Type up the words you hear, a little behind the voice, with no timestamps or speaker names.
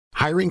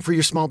Hiring for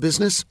your small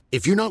business?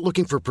 If you're not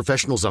looking for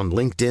professionals on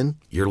LinkedIn,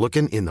 you're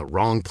looking in the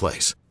wrong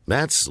place.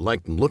 That's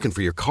like looking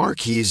for your car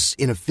keys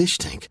in a fish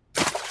tank.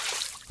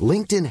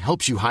 LinkedIn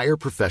helps you hire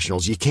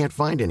professionals you can't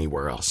find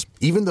anywhere else,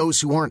 even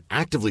those who aren't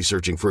actively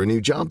searching for a new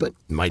job but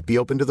might be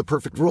open to the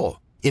perfect role.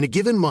 In a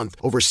given month,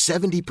 over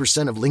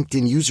 70% of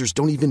LinkedIn users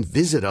don't even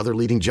visit other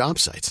leading job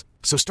sites.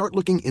 So start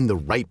looking in the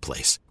right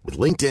place. With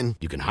LinkedIn,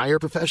 you can hire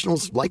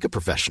professionals like a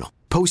professional.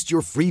 Post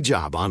your free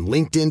job on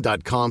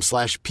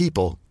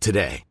linkedin.com/people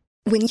today.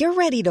 When you're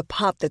ready to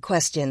pop the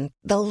question,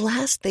 the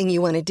last thing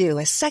you want to do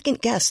is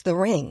second-guess the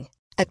ring.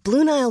 At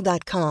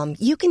BlueNile.com,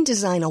 you can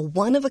design a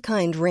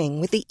one-of-a-kind ring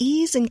with the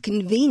ease and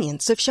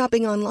convenience of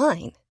shopping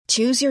online.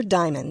 Choose your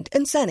diamond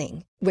and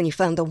setting. When you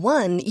find the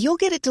one, you'll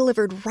get it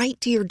delivered right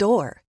to your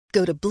door.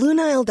 Go to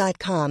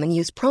BlueNile.com and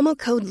use promo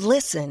code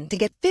LISTEN to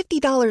get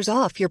 $50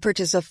 off your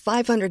purchase of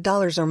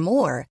 $500 or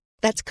more.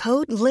 That's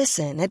code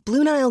LISTEN at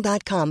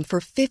BlueNile.com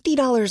for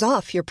 $50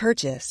 off your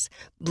purchase.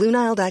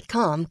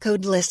 BlueNile.com,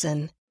 code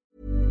LISTEN.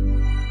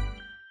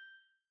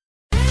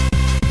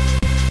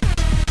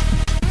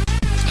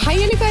 Hei,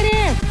 Eli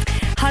Kari!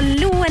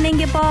 Halloen,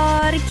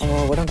 Ingeborg!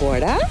 Hvordan går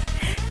det?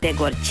 Det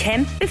går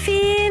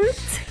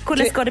kjempefint.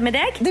 Hvordan går det med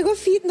deg? Det går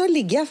fint. Nå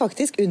ligger jeg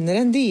faktisk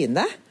under en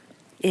dyne.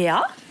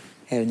 Ja,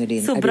 Jeg er under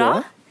dyne. så Er du bra.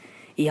 også?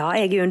 Ja,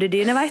 jeg er under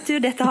dyne, vet du.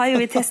 Dette har jo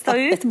vi testet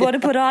ut, både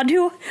på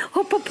radio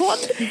og på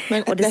podd.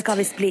 Men Og det skal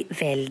visst bli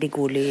veldig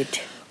god lyd.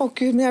 Å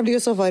Gud, men jeg blir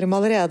jo så varm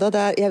allerede.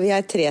 Og vi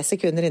er 3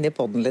 sekunder inne i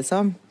podden,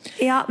 liksom.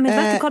 Ja, men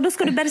vet du hva, da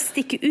skal du bare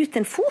stikke ut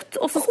en fot,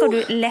 og så skal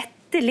du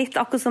lette litt,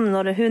 akkurat som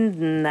når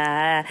hunden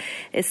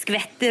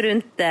skvetter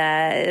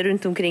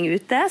rundt omkring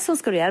ute. Sånn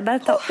skal du gjøre. Bare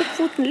ta opp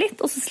foten litt,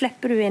 og så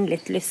slipper du inn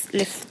litt luft.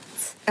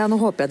 Ja, nå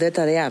håper jeg det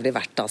er jævlig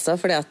verdt, altså.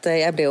 Fordi at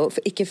jeg ble jo,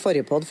 ikke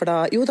forrige podd, for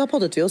da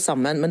poddet vi jo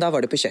sammen, men da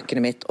var det på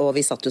kjøkkenet mitt, og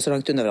vi satt jo så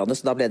langt under hverandre,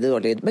 så da ble det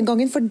dårlig lyd. Men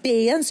gangen for det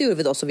igjen, så gjorde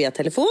vi det også via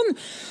telefon.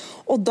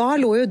 Og da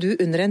lå jo du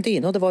under en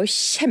dyne, og det var jo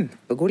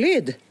kjempegod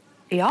lyd.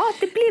 Ja,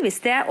 det blir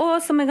visst det. Og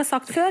som jeg har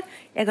sagt før,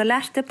 jeg har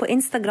lært det på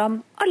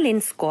Instagram av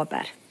Linn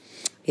Skåber.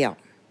 Ja.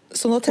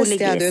 Så nå tester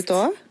jeg det ut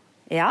også.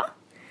 Ja.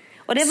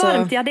 Og det er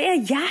varmt, ja, det er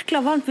jækla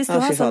varmt hvis du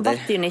har sånn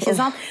vattdyne, ikke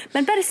sant?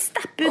 Men bare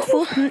stepp ut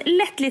foten,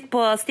 lett litt på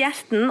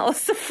stjerten, og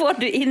så får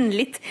du inn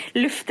litt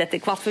luft etter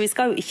hvert, for vi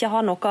skal jo ikke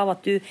ha noe av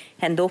at du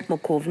hender opp med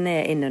å kovne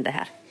inn under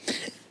her.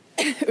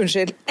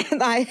 Unnskyld.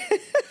 Nei.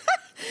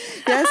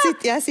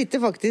 Jeg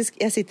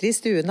sitter i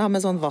stuen da,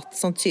 med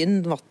sånn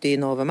tynn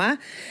vattdyne over meg,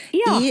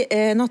 Ja. i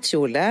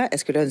nattkjole. Jeg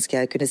skulle ønske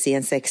jeg kunne si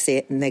en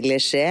sexy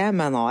negligé,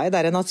 men nei, det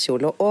er en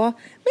nattkjole, og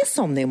med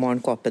sånn i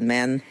morgenkåpen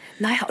min.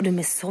 Nei, har du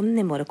med sånn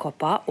i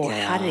morgenkåpa? Å,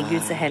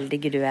 herregud, så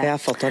heldig du er. Jeg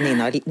har fått av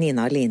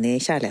Nina Aline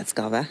i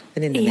kjærlighetsgave,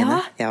 venninnene Ja,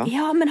 mine.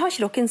 ja, men har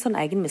ikke dere en sånn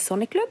egen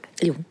Missoni-klubb?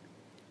 Jo.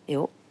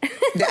 Jo.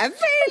 Det er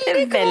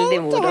veldig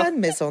Veldig godt å moro. ha en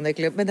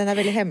Missoni-klubb, men den er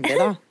veldig hemmelig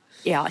da.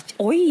 Ja,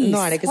 oi, Nå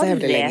er det ikke så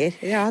hemmelig lenger.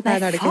 Ja, nei,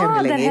 nå er det ikke hemmelig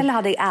fader, lenger. heller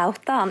hadde jeg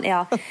outa han. Ja,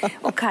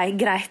 ok,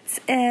 greit.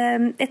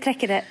 Jeg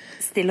trekker det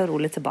stille og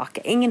rolig tilbake.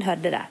 Ingen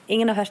hørte det.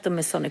 Ingen har hørt om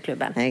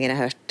Missoni-klubben. Ingen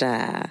har hørt.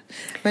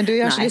 Men du,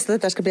 jeg har så Nei. lyst til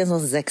at dette skal bli en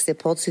sånn sexy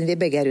podd, siden vi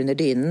begge er under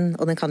dynen,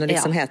 og den kan jo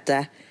liksom Ja. hete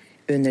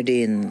Under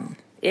dynen.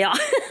 Ja,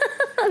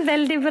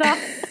 veldig bra.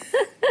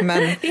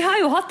 Men Vi har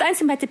jo hatt en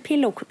som heter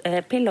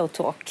Pillow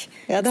Talk.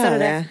 ja, det Så er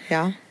det.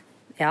 Ja.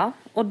 Ja,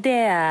 og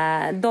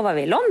da var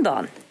vi i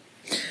London.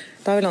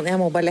 Da vil jeg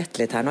må bare lette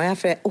litt her nå,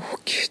 for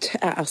Gud, jeg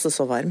er altså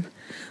så varm.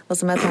 Og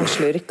så må jeg ta en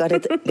slurk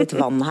av litt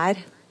vann her.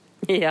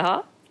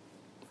 Ja.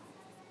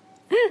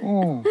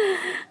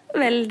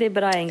 Veldig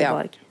bra,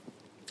 Ingeborg.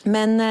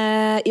 Men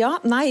ja,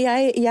 nei,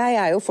 jeg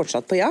er jo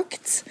fortsatt på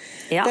jakt.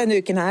 Ja. Denne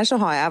uken her så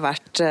har jeg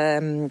vært,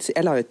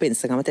 jeg la ut på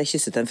Instagram at jeg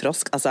kysset en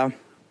frosk, altså,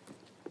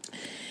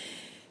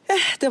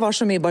 det var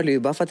så mye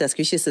baluba for at jeg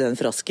skulle kysse den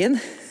frosken.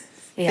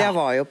 Ja. Jeg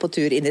var jo på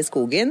tur inn i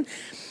skogen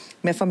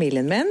med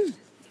familien min,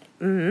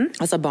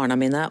 altså barna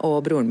mine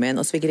og broren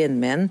min og svigerinnen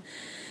min,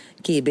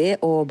 Kibi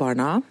og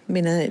barna,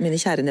 mine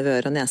kjære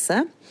nevøer og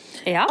nese,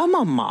 Ja. og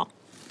mamma.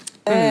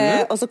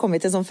 Og så kom vi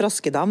til en sånn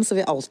froskedam, så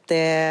vi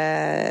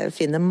alltid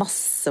finner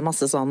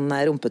masse sånn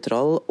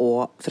rumpetroll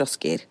og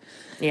frosker.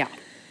 Ja.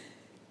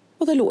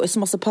 Og det lå jo så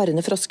masse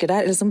parrende frosker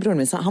der, eller som broren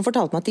min sa, han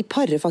fortalte meg at de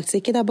parrer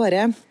faktisk ikke, det er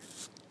bare,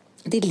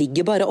 de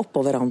ligger bare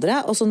oppå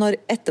hverandre, og så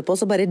etterpå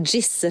så bare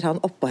gisser han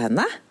oppå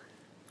henne.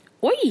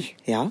 Oi,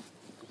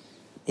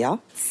 Ja.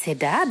 se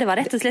der, det var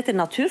rett og slett en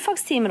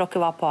naturfagstime dere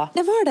var på.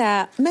 Det var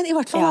det, men i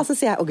hvert fall Ja. så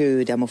sier jeg, å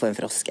Gud, jeg må få en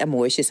frosk, jeg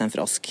må jo kysse en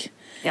frosk.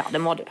 Ja, det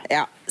må du.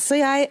 Ja, så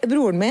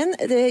broren min,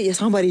 så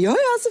han bare, ja,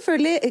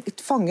 selvfølgelig,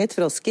 fanget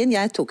frosken,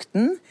 jeg tok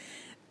den,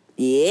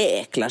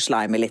 jækla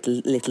slimy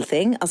little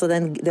thing, altså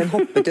den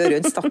hoppet jo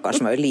rundt, stakkars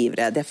som var jo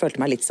livredd, jeg følte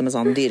meg litt som en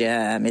sånn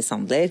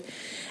dyremishandler.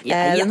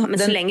 Ja, men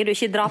så lenge du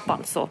ikke drap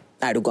han, så.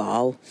 Er du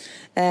gal?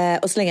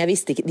 Og så lenge jeg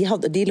visste ikke,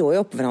 de lå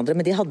jo oppe hverandre,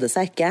 men de hadde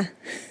seg ikke,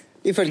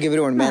 ifølge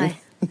broren min. Nei.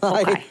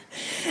 Ok,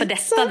 for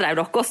dette drev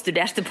dere og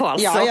studerte på,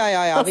 altså.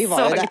 Ja, vi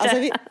var jo det. Så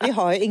Altså, vi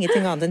har jo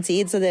ingenting annet enn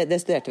tid, så det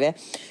studerte vi.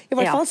 I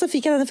hvert Ja. fall så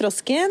fikk jeg denne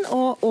frosken,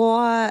 og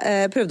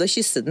prøvde å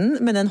kysse den,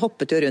 men den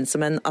hoppet jo rundt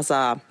som en,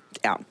 altså,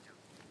 ja.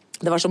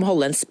 Det var som å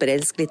holde en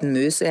sprelsk liten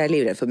mus, og jeg er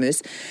livredd for mus.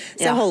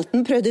 Så jeg holdt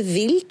den, prøvde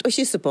vilt å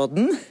kysse på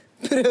den.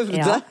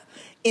 Prøvde,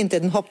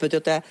 inntil den hoppet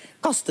ut, og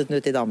kastet den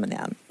ut I dammen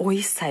igjen.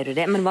 Oi, sier du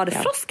det? Men var det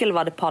frosk, eller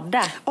var det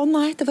padde?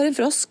 Nei, det var en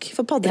frosk.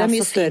 For padder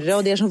mye større,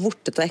 og de sånn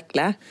vortet og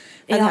ekle.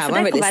 Men for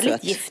de kan være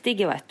litt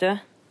giftige, vet du.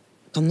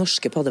 Kan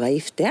norske padder være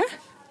giftige?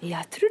 Ja,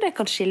 jeg tror de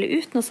kan skille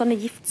ut noen sånne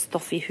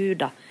giftstoff I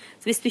huden.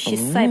 Så hvis du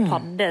kysser en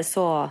padde,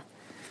 så...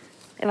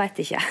 Jeg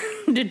vet ikke.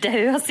 Du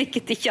dør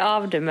sikkert ikke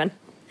av det, men...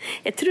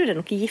 Jeg tror det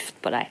noe gift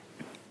på deg.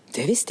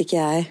 Det visste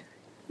ikke jeg.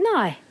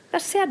 Nei,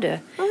 der ser du.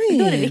 Oi.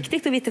 Da det viktig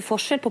å vite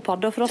forskjell på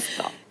padde og frosk.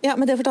 Ja,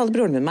 men det fortalte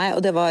broren min meg,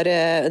 og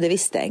det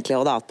visste jeg egentlig,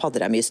 og da at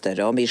padder mye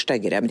større og mye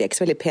styggere, men de ikke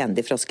så veldig pene,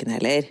 de froskene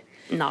heller.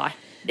 Nei,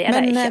 det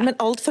det ikke. Men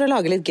alt for å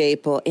lage litt gøy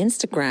på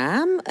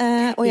Instagram,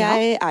 og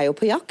jeg jo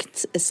på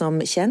jakt, som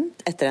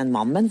kjent, etter en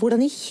mann, men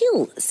hvordan I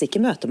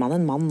helsike møter man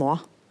en mann nå?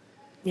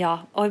 Ja,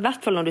 og I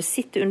hvert fall når du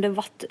sitter under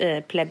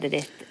vattpleddet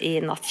ditt I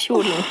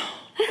nattkjolen.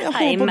 Jeg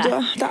håper det.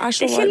 Det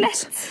så ikke varmt.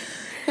 lett.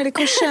 Eller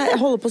kanskje jeg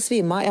holder på å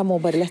svime. Jeg må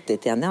bare lette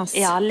litt igjen.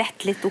 Ja,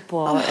 lett litt opp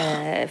og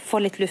få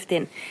litt luft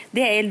inn.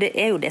 Det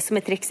jo det som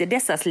trikset.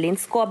 Det sa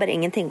Lindskåber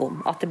ingenting om,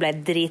 at det ble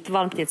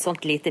dritvarmt I et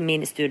sånt lite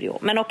ministudio.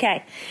 Men ok.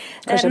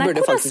 Kanskje jeg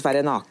burde faktisk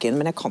være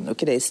naken, men jeg kan jo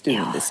ikke det I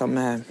studio. Liksom,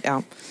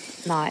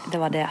 Nei, det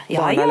var det.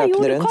 Ja,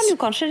 jo, du kan jo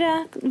kanskje det.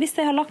 Hvis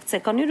det har lagt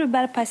seg, kan jo du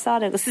bare peise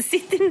av deg og så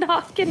sitte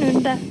naken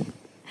under.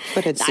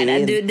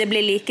 Nei, det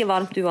blir like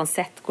varmt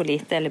uansett hvor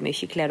lite eller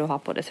mye klær du har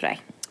på det, tror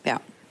jeg. Ja.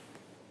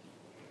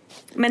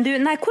 Men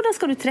hvordan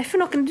skal du treffe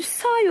noen? Du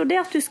sa jo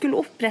det at du skulle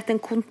opprette en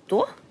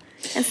konto.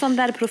 En sånn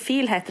der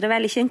profil heter det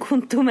vel, ikke en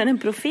konto, men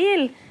en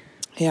profil.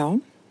 Ja.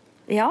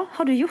 Ja,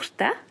 har du gjort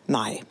det?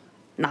 Nei.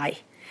 Nei.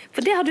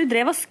 For det har du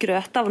drevet og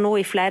skrøt av nå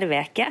I flere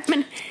veker.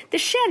 Men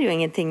det skjer jo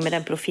ingenting med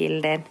den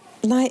profilen din.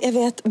 Nei, jeg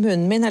vet,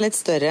 munnen min litt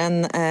større enn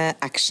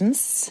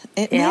actions.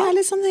 Jeg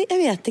liksom, jeg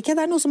vet ikke,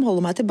 det noe som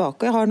holder meg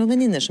tilbake. Jeg har noen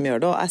venninner som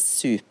gjør det, og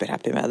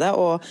superhappy med det,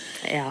 og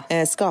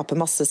skaper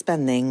masse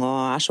spenning,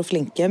 og så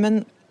flinke.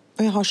 Og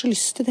jeg har så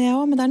lyst til det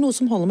også, men det noe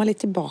som holder meg litt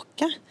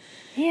tilbake.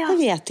 Jeg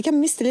vet ikke, jeg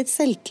mister litt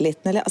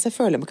selvtilliten, eller jeg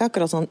føler meg ikke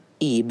akkurat sånn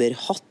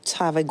überhot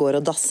her hvor jeg går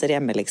og dasser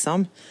hjemme,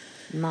 liksom.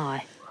 Nei.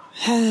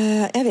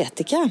 Jeg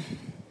vet ikke.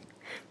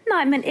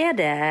 Nei, men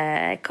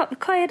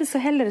hva det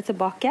som heller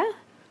tilbake?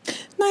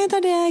 Nei,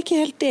 det det jeg ikke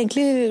helt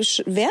egentlig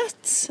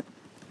vet.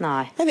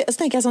 Nei. Så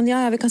tenker jeg sånn,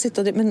 vi kan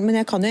sitte men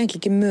jeg kan jo egentlig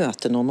ikke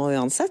møte noen nå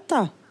uansett,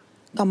 da.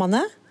 Kan man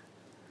det?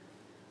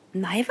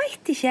 Nei, jeg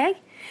vet ikke jeg.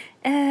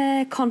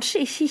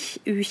 Kanskje ikke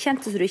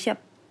ukjent, så du ikke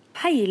har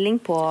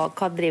peiling på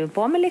hva du driver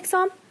på med,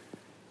 liksom.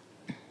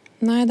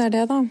 Nei, det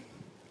det, da.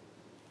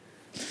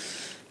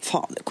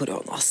 Fader,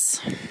 koronas.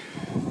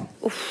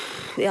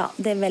 Ja,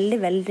 det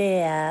veldig, veldig...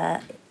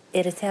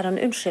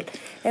 irriterende, unnskyld.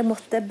 Jeg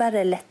måtte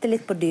bare lette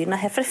litt på dyna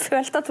her, for jeg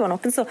følte at det var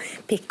noen som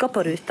pikket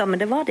på ruta,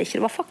 men det var det ikke.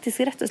 Det var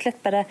faktisk rett og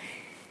slett bare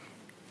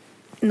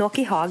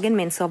noe I hagen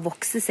min som har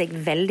vokset seg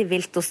veldig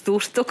vilt og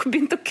stort, og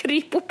begynt å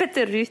krype opp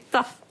etter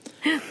ruta.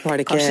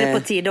 Kanskje det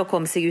på tide å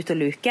komme seg ut og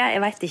luke,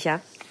 jeg vet ikke.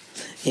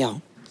 Ja,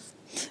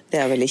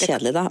 det veldig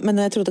kjedelig da, men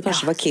jeg trodde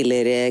kanskje det var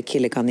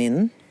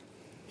killerkaninen.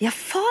 Ja,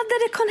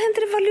 fader, det kan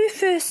hende det var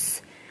Lufus.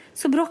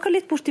 Så bråka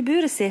litt bort I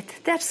buret sitt.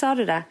 Der sa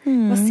du det.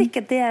 Det var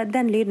sikkert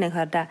den lyden jeg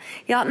hørte.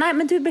 Ja, nei,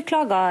 men du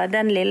beklager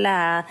den lille,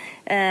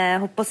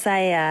 håper å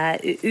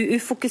si,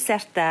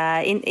 ufokuserte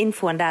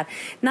infoen der.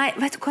 Nei,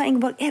 vet du hva,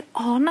 Ingeborg? Jeg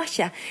aner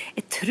ikke.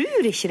 Jeg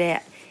tror ikke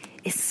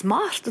det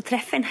smart å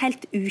treffe en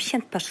helt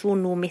ukjent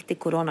person nå midt I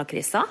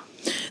koronakrisa.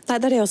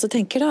 Nei, det det jeg også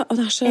tenker da. Og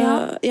det så,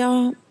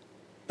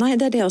 Nei,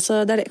 det det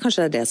også,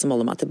 kanskje det som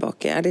holder meg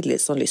tilbake. Jeg har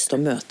litt sånn lyst til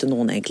å møte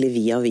noen egentlig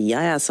via.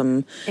 Jeg som,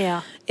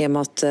 I og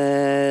med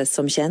at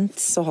som kjent,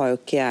 så har jo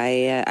ikke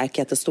jeg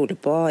ikke til å stole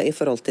på I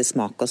forhold til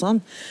smak og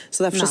sånn.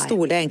 Så derfor så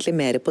stoler jeg egentlig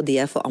mer på de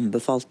jeg får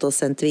anbefalt og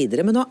sendt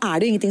videre. Men nå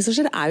det jo ingenting som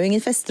skjer. Det jo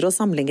ingen fester og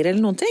samlinger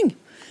eller noen ting.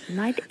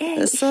 Nei, det jo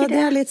ikke det. Så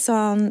det litt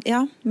sånn,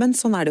 ja, men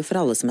sånn det jo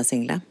for alle som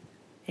single.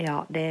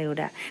 Ja, det jo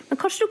det. Men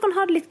kanskje du kan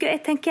ha det litt gøy.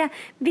 Jeg tenker,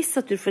 hvis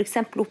at du for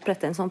eksempel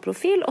oppretter en sånn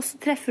profil, og så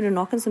treffer du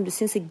noen som du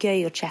synes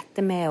gøy å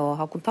chatte med og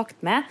ha kontakt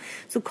med,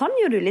 så kan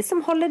jo du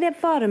liksom holde det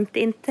varmt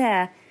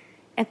inntil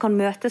en kan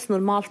møtes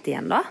normalt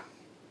igjen, da.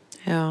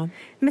 Ja.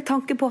 Med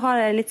tanke på å ha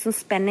litt sånn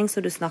spenning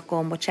som du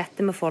snakker om, og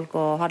chatte med folk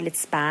og ha det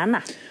litt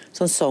spennende.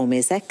 Sånn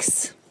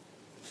SoMe-sex?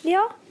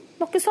 Ja,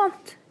 noe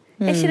sånt.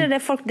 Ikke det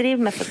folk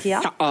driver med for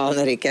tida? Ja,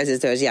 aner ikke. Jeg synes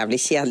det høres jævlig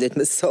kjedelig ut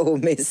med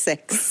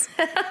SoMe-sex.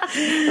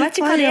 Jeg vet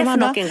ikke hva det for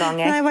noen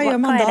ganger. Nei, hva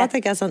gjør man da?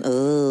 Tenker jeg sånn,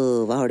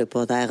 hva har du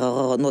på der?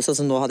 Nå, sånn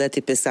som nå hadde jeg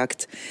typisk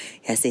sagt,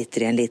 jeg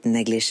sitter I en liten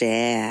neglisjé.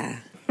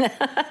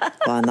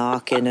 Var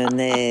naken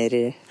under.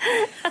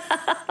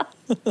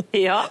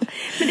 Ja,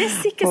 men det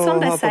sikkert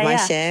sånn de sier. Og har på meg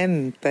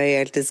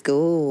kjempehøyelte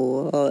sko,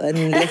 og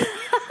en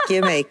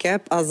lekke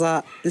make-up. Altså,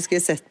 du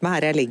skulle sett meg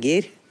her jeg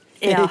ligger.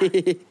 Ja.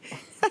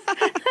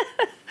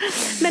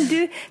 Men du,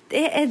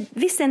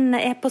 hvis en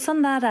på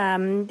sånn der,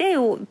 det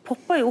jo,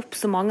 popper jo opp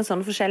så mange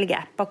sånne forskjellige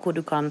apper hvor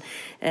du kan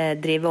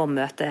drive og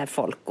møte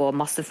folk og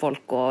masse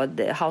folk og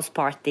house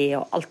party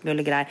og alt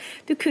mulig greier.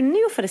 Du kunne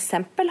jo for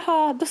eksempel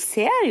da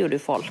ser jo du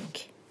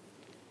folk.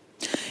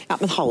 Ja,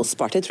 men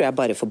houseparty tror jeg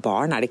bare for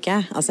barn, det ikke?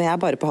 Altså,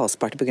 jeg bare på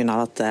houseparty på grunn av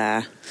at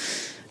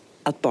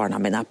barna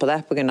mine på det.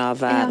 På grunn av,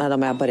 nei, da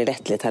må jeg bare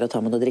rette litt her og ta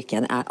med noe drikke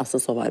igjen. Jeg altså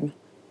så varm.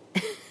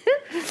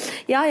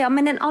 Ja,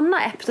 men en annen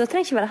app, det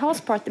trenger ikke være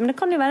houseparty, men det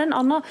kan jo være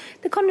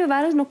det kan jo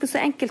være noe så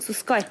enkelt som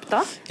Skype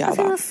da. Ja,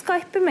 altså,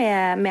 Skype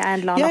med en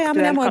eller annen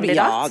aktuell kandidat.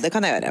 Ja, det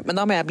kan jeg gjøre. Men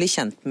da må jeg bli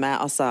kjent med,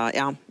 altså,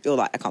 jo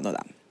da, jeg kan jo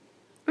det.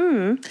 Og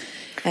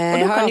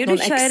da kan jo du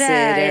kjøre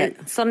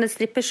sånne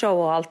strippeshow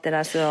og alt det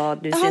der, så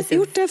du synes jeg har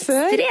gjort det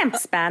før. Ekstremt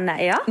spennende,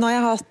 ja. Når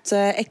jeg har hatt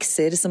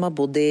ekser som har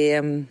bodd i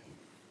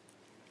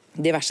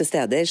diverse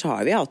steder, så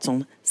har vi hatt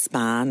sånn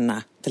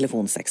spennende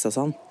telefonsex og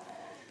sånn.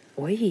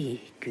 Oi,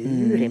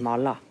 guri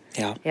malla.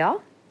 Ja.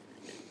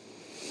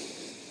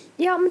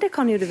 Ja, men det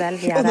kan jo du vel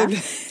gjøre.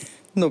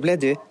 Nå ble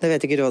du. Jeg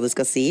vet ikke hva du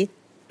skal si.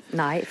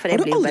 Nei, for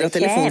har du aldri hatt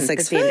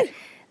telefonsex før?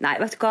 Nei,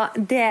 vet du hva,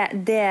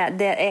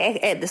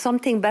 sånne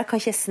ting bare kan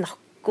ikke jeg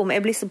snakke om.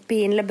 Jeg blir så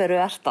pinlig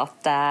berørt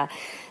at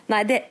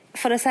nei,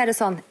 for å si det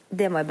sånn,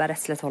 det må jeg bare rett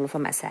og slett holde for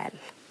meg selv.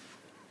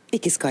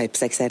 Ikke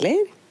Skype-sex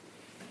heller?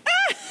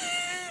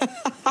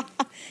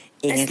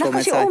 Jeg snakker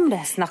ikke om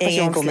det. Snakker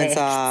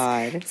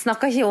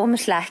ikke om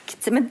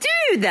slekt. Men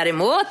du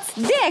derimot,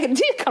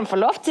 du kan få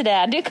lov til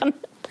det.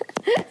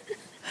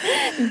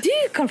 Du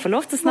kan få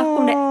lov til å snakke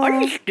om det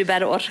alt du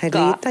bare orker.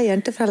 Rita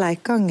jente fra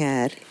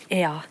Leikanger.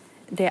 Ja,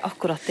 det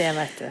akkurat det,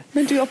 vet du.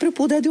 Men du,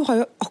 apropos det, du har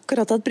jo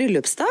akkurat hatt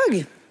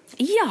bryllupsdag.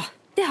 Ja,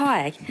 det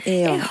har jeg.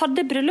 Ja. Jeg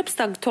hadde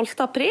bryllupsdag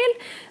 12. april,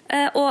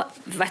 og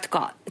vet du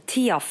hva,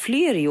 tida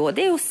flyr jo.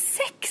 Det er jo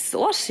 6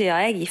 år siden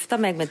jeg gifta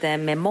meg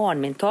med mannen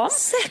min, Tom.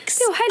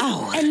 6 år? Det er jo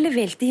helt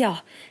ellevilt, ja.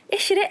 Er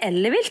ikke det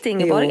ellevilt,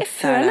 Ingeborg? Jeg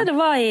føler det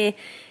var i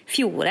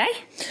fjor, jeg.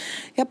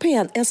 Ja, på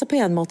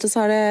en måte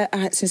så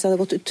jeg synes det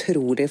har gått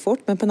utrolig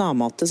fort, men på en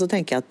annen måte så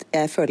tenker jeg at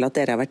jeg føler at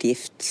dere har vært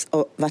gift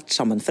og vært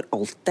sammen for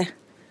alltid.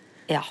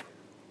 Ja.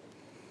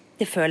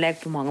 Det føler jeg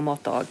på mange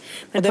måter også.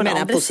 Og det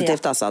mener jeg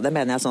positivt, altså. Det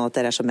mener jeg sånn at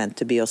dere er så meant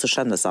to be og så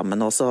skjønner sammen,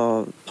 og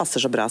så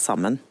passer så bra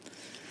sammen.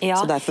 Ja,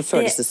 så derfor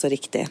føles det så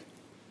riktig.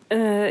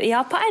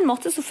 Ja, på en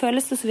måte så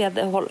føles det som vi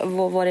hadde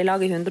vært i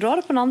lag i 100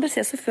 år, og på den andre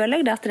siden så føler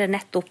jeg det at det er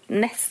nettopp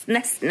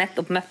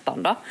møtt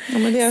han da. Ja,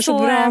 men det er så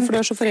bra, for du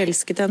er så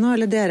forelsket ennå,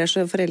 eller dere er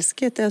så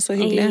forelsket, det er så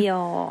hyggelig.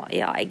 Ja,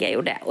 jeg er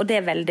jo det, og det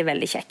er veldig,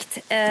 veldig kjekt.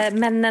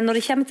 Men når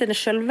det kommer til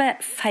den selve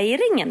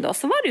feiringen da,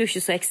 så var det jo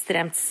ikke så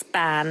ekstremt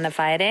spennende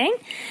feiring.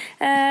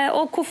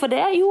 Og hvorfor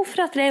det? Jo,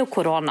 for at det er jo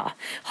korona.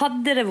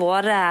 Hadde det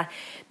vært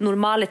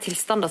normale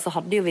tilstander, så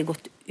hadde jo vi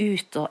gått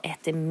ut og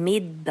ete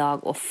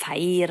middag og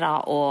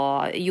feire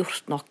og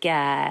gjort noe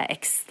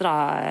ekstra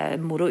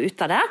moro ut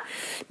av det.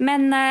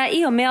 Men i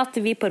og med at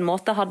vi på en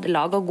måte hadde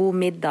laget god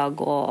middag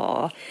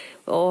og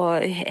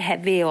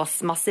hevet i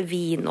oss masse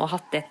vin og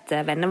hatt et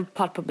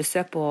vennepar på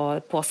besøk på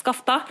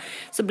påskeaften,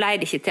 så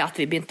ble det ikke til at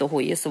vi begynte å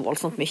hoie så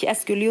voldsomt mye.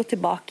 Jeg skulle jo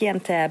tilbake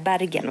igjen til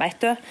Bergen,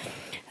 vet du.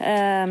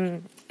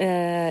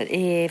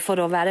 For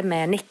å være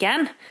med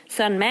Nikken,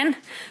 sønnen min,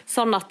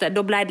 sånn at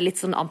da ble det litt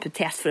sånn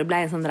amputert, for det ble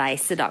en sånn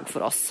reisedag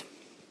for oss.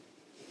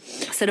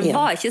 Så det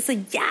var ikke så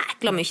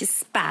jækla mye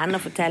spennende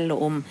å fortelle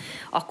om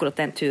akkurat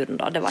den turen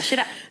da, det var ikke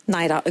det.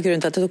 Neida,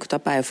 grunnen til at jeg tok det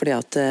opp er jo fordi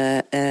at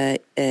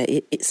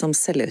som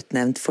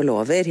selvutnevnt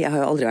forlover, jeg har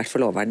jo aldri vært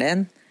forloveren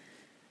din,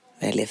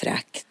 veldig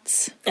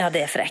frekt. Ja,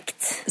 det er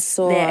frekt.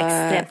 Det er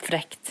ekstremt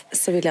frekt.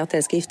 Så vil jeg at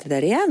dere skal gifte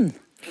dere igjen.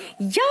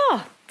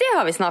 Ja, det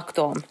har vi snakket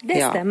om.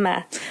 Det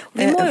stemmer.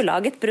 Vi må jo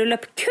lage et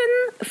bryllup kun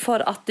for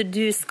at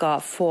du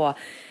skal få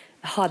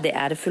ha det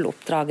ærefulle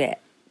oppdraget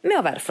med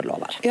å være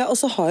forlover. Ja, og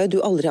så har jo du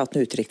aldri hatt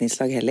noe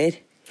utdrikningslag heller.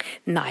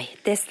 Nei,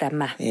 det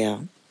stemmer.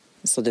 Ja,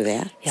 så du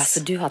vet. Ja,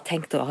 så du har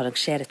tenkt å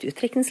arrangere et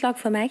utdrikningslag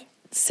for meg?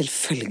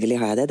 Selvfølgelig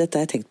har jeg det. Dette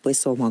har jeg tenkt på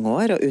i så mange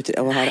år, og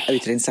har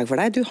utdrikningslag for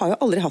deg. Du har jo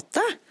aldri hatt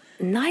det.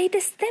 Nei,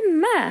 det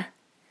stemmer.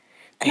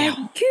 Nei,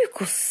 Gud,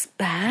 hvor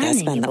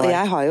spennende. Og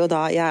jeg er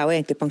jo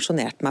egentlig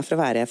pensjonert meg for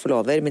å være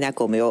forlover, men jeg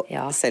kommer jo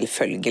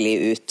selvfølgelig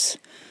ut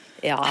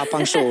av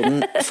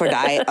pensjonen for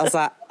deg.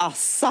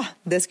 Altså,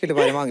 det skulle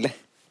bare mangle.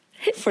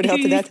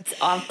 Ut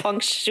av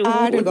pensjon.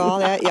 Er du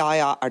gal?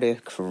 Ja, er du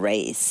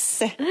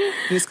crazy?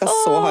 Du skal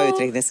så ha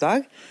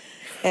utdrikningslag.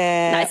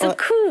 Nei, så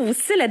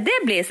koselig. Det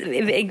blir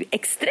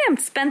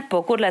ekstremt spent på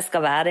hvordan det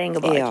skal være,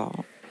 Ingeborg.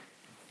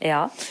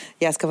 Ja.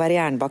 Jeg skal være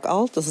hjernen bak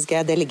alt, og så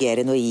skal jeg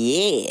delegere noe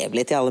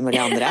jævlig til alle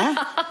mulige andre.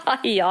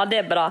 Ja, det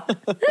er bra.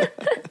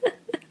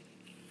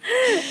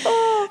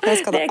 Jeg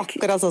skal det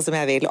akkurat sånn som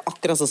jeg vil, og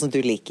akkurat sånn som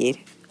du liker.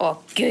 Å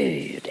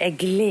Gud, jeg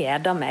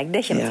gleder meg.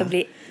 Det kommer til å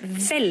bli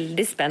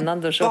veldig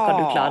spennende å se hva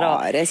du klarer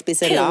å bare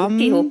spise lam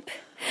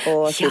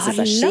og spise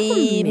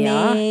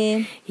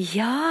sashimi.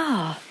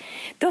 Ja,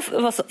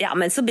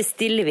 men så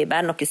bestiller vi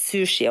bare noe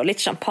sushi og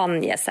litt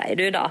champagne, sier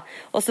du da.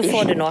 Og så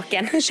får du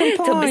noen til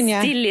å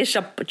bestille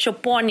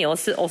champagne og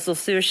så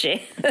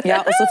sushi. Ja,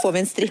 og så får vi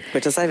en stripper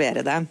til å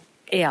servere det.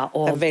 Ja,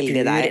 og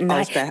veldig deg.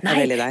 Nei,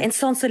 en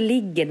sånn som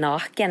ligger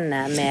naken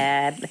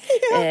med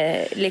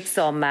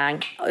liksom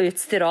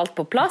utstyr og alt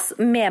på plass,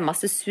 med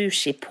masse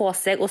sushi på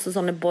seg, og så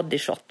sånne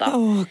bodyshotter. Å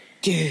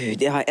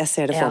Gud, jeg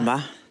ser det for meg.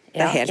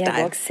 Det er helt deg.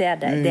 Jeg også ser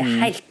det. Det er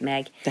helt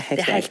meg. Det er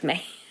helt meg.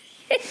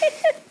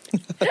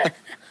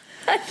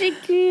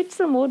 Herregud,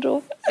 så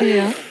moro.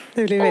 Ja,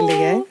 det blir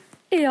veldig gøy.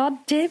 Ja,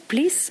 det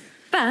blir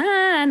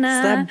spennende.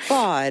 Så det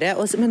bare,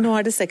 men nå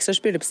det 6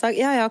 års bryllupsdag.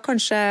 Ja,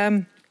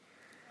 kanskje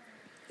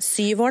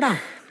 7 år da.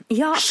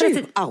 Ja,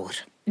 7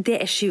 år.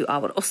 Det 7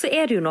 år. Og så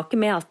det jo noe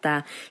med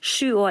at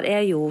 7 år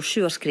jo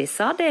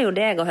 7-årskrisa. Det jo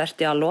det jeg har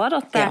hørt I alle år.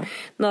 At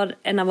når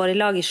en har vært I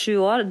lag I 7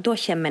 år, da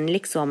kommer en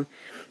liksom,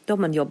 da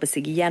må man jobbe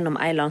seg gjennom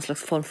en eller annen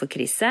slags form for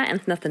krise.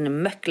 Enten at en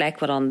møkkleik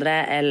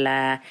hverandre,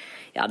 eller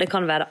ja, det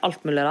kan være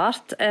alt mulig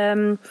rart.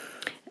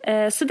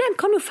 Så den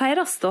kan jo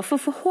feires da, for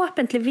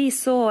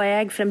forhåpentligvis så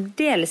jeg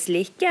fremdeles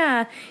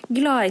like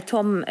glad I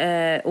Tom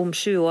om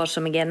 7 år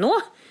som jeg nå.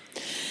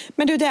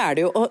 Men du, det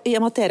det jo, og I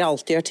og med at dere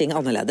alltid gjør ting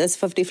annerledes,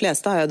 for de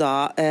fleste har jo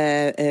da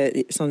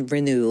sånn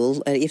renewal,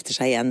 gifter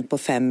seg igjen på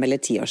 5- eller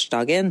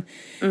 10-årsdagen,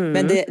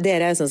 men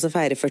dere jo sånn som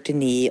feirer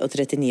 49- og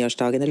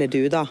 39-årsdagen, eller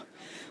du da,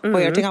 og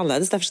gjør ting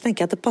annerledes, derfor så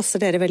tenker jeg at det passer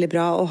dere veldig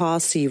bra å ha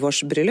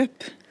 7-årsbryllup.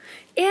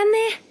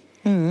 Enig!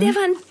 Det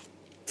var en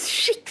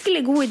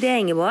skikkelig god idé,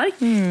 Ingeborg.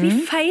 Vi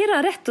feirer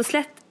rett og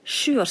slett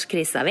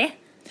 7-årskrisa, vi.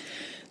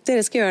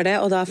 Dere skal gjøre det,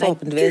 og da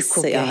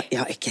forhåpentligvis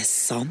ja, ikke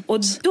sant.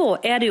 Og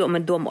da det jo,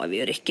 men da må vi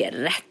jo rykke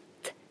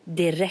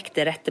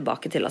direkte rett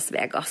tilbake til Las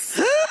Vegas.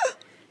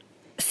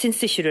 Syns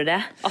ikke du det?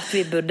 At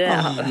vi burde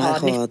ha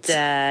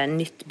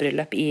nytt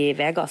bryllup I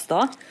Vegas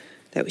da?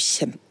 Det jo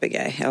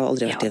kjempegøy. Jeg har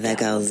aldri vært I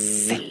Vegas.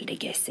 Ja, veldig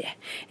gøy, si.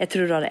 Jeg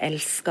tror du hadde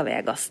elsket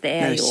Vegas. Det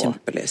jo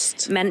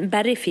kjempelyst. Men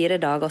bare I 4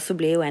 dager så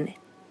blir jo en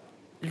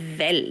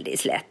veldig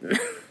sleten.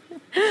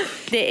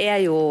 Det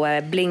jo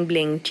bling,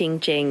 bling, ching,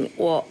 ching,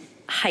 og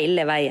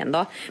hele veien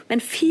da. Men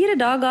 4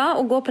 dager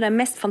å gå på de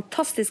mest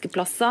fantastiske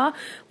plasser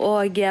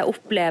og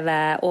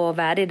oppleve å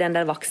være I den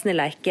der voksne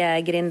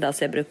lekegrinda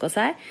som jeg bruker å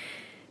si.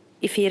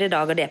 I 4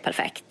 dager, det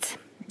perfekt.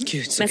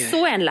 Gud, så men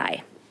så en lei.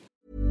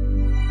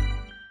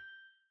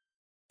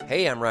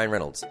 Hey, I'm Ryan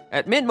Reynolds.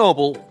 At Mint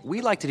Mobile,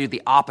 we like to do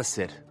the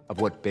opposite of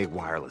what Big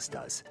Wireless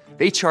does.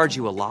 They charge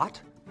you a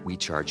lot. We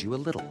charge you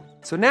a little.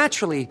 So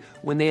naturally,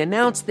 when they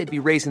announced they'd be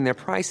raising their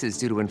prices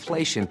due to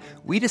inflation,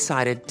 we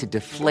decided to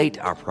deflate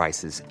our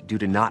prices due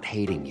to not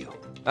hating you.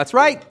 That's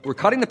right. We're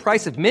cutting the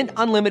price of Mint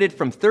Unlimited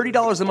from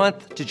 $30 a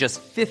month to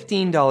just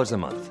 $15 a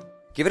month.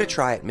 Give it a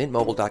try at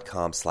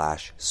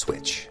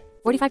mintmobile.com/switch.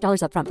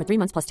 $45 up front for 3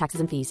 months plus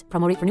taxes and fees.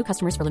 Promo rate for new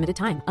customers for limited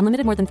time.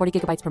 Unlimited more than 40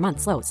 gigabytes per month.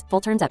 Slows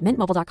full terms at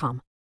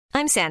mintmobile.com.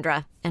 I'm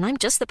Sandra, and I'm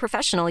just the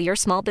professional your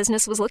small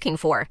business was looking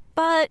for.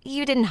 But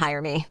you didn't hire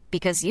me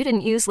because you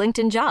didn't use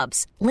LinkedIn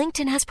Jobs.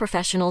 LinkedIn has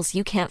professionals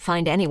you can't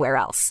find anywhere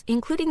else,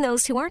 including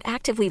those who aren't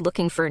actively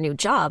looking for a new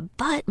job,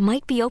 but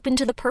might be open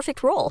to the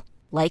perfect role,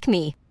 like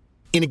me.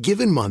 In a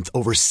given month,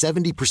 over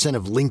 70%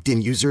 of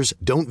LinkedIn users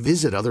don't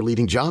visit other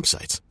leading job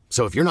sites.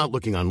 So if you're not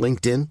looking on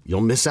LinkedIn,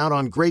 you'll miss out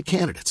on great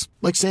candidates,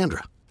 like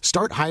Sandra.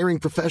 Start hiring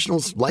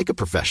professionals like a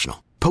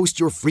professional. Post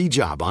your free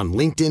job on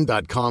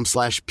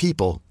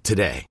linkedin.com/people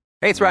today.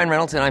 Hey, it's Ryan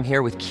Reynolds, and I'm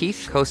here with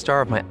Keith,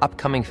 co-star of my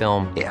upcoming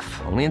film, If,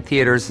 only in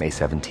theaters May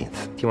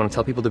 17th. Do you want to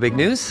tell people the big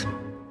news?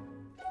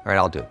 All right,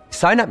 I'll do it.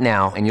 Sign up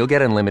now and you'll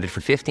get unlimited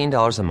for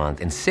 $15 a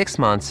month and 6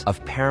 months of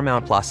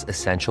Paramount Plus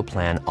Essential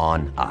Plan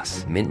on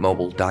us.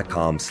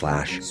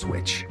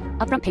 MintMobile.com/switch.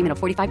 Upfront payment of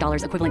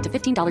 $45 equivalent to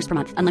 $15 per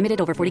month. Unlimited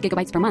over 40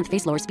 gigabytes per month.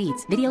 Face lower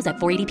speeds. Videos at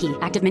 480p.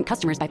 Active Mint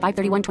customers by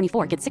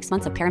 531.24 get 6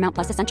 months of Paramount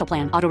Plus Essential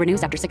Plan. Auto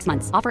renews after 6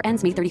 months. Offer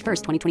ends May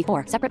 31st,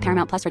 2024. Separate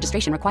Paramount Plus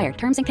registration required.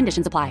 Terms and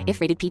conditions apply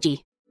if rated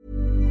PG.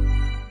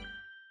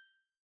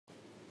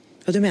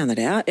 Og du mener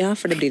det, ja? Ja,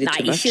 for det blir litt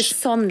Nei, ikke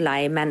sånn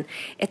lei, men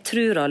jeg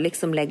tror å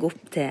liksom legge opp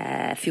til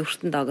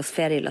 14 dagers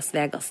ferie I Las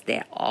Vegas,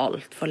 det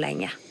alt for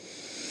lenge.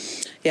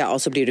 Ja,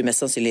 og så blir du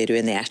mest sannsynlig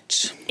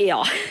ruinert.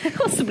 Ja,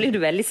 og så blir du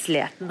veldig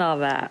sleten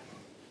av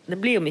det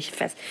blir jo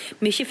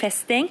mye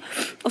festing.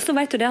 Og så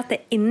vet du det at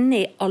det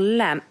inne I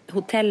alle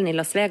hotellene I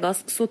Las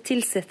Vegas så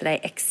tilsetter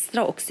de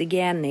ekstra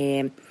oksygen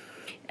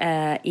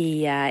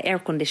I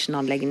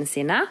aircondition-anleggene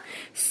sine,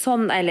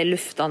 sånn, eller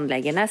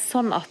luftanleggene,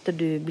 sånn at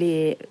du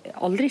blir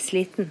aldri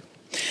sliten.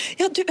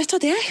 Ja, du vet hva,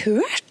 det har jeg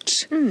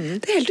hørt.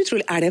 Det helt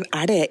utrolig. Det,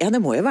 ja,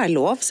 det må jo være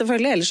lov,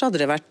 selvfølgelig, ellers hadde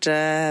det vært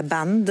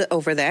banned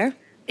over there.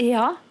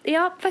 Ja,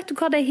 vet du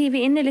hva, de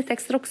hiver inn I litt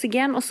ekstra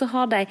oksygen, og så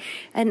har de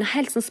en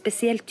helt sånn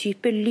spesiell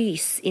type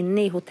lys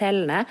inne I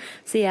hotellene,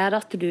 som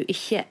gjør at du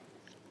ikke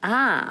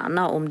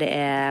aner om det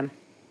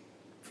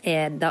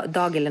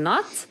dag eller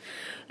natt.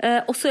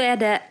 Og så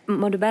det,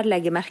 må du bare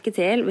legge merke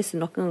til, hvis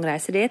du noen gang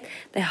reiser dit,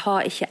 de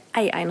har ikke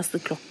en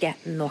eneste klokke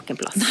noen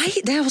plass.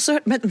 Nei, det har jeg også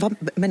hørt,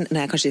 men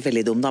nei, jeg kanskje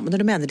veldig dum da, men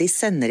når du mener de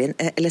sender inn,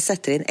 eller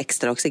setter inn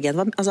ekstra oksygen,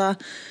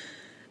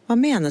 hva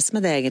menes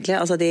med det egentlig?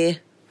 Altså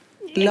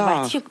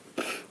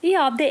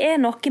Ja,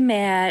 det noe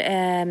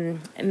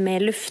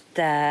med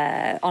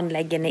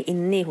luftanleggene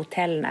inne I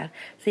hotellene,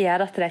 som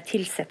gjør at de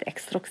tilsetter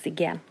ekstra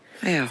oksygen.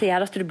 Ja. Så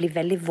gjør at du blir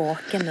veldig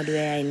våken når du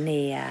inne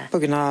I... På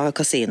grunn av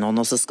kasinoen,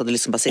 og så skal du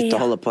liksom bare sitte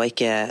og holde på,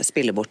 ikke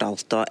spille bort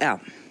alt, og ja.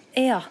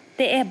 Ja,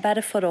 det bare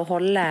for å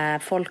holde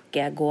folk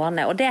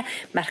gående, og det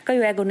merker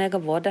jo jeg når jeg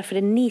har vært der, for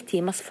det 9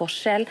 timers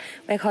forskjell,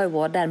 og jeg har jo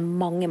vært der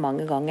mange,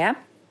 mange ganger,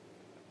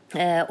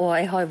 og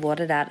jeg har jo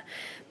vært der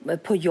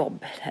på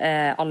jobb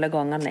alle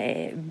gangene,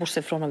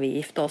 bortsett fra når vi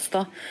gifter oss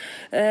da.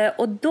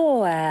 Og da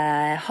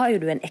har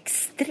jo du en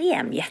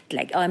ekstrem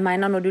jetlag. Jeg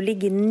mener når du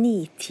ligger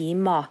 9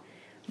 timer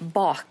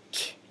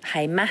bak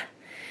hjemme,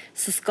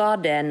 så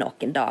skal det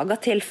noen dager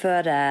til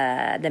før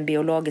den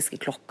biologiske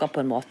klokka på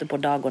en måte på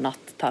dag og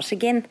natt tar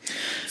seg inn.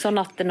 Sånn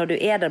at når du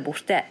der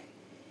borte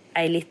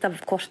en liten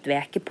kort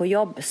veke på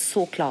jobb,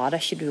 så klarer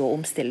ikke du å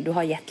omstille. Du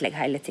har jetlag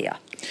hele tiden.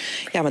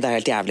 Ja, men det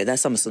helt jævlig. Det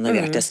samme som når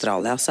vi til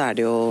Australia, så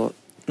det jo,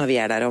 når vi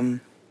der om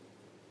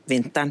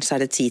vinteren, så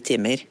det 10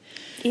 timer.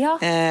 Ja.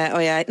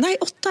 Nei,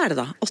 8 det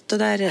da. 8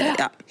 der,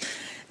 ja.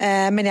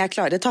 Men jeg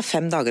klarer, det tar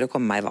 5 dager å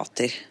komme meg i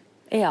vater.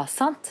 Ja,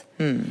 sant.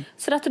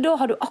 Så da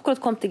har du akkurat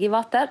kommet deg i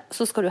vater,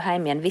 så skal du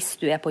hjem igjen hvis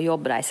du på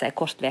jobbreise en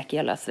kort veke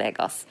i Las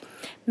Vegas.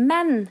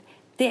 Men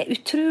det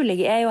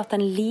utrolige jo at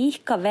en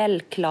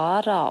likevel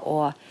klarer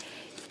å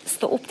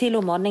stå opp til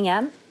om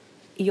morgenen,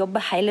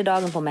 jobbe hele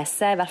dagen på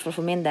messe, i hvert fall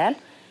for min del,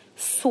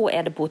 så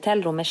det på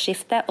hotellrommet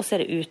skifte, og så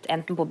det ut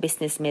enten på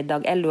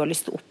businessmiddag, eller du har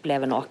lyst til å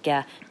oppleve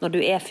noe når du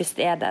først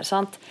der,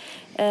 sant?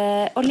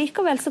 Og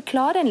likevel så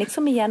klarer en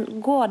liksom igjen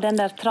gå den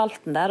der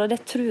tralten der, og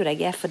det tror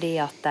jeg fordi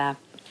at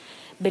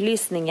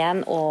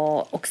belysningen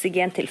og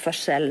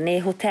oksygentilførselen i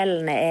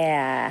hotellene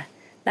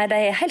nei, de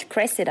helt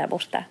crazy der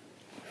borte.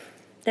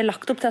 Det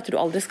lagt opp til at du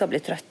aldri skal bli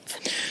trøtt.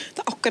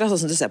 Det akkurat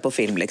sånn som du ser på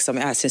film, liksom.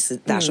 Jeg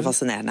synes det så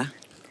fascinerende.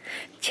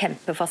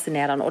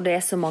 Kjempefascinerende, og det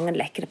så mange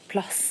lekre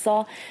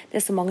plasser, det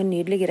så mange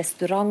nydelige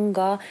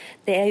restauranter,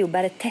 det jo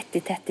bare tett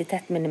i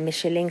tett med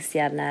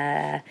Michelin-stjerne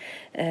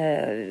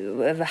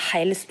over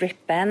hele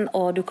strippen,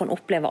 og du kan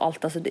oppleve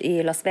alt. Altså,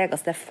 i Las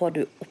Vegas der får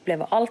du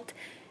oppleve alt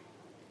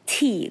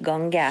 10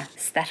 ganger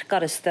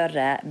sterkere,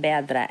 større,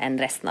 bedre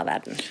enn resten av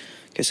verden.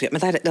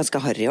 Men det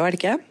ganske harry, det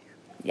ikke?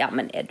 Ja,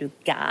 men du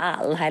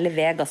gæren? Hele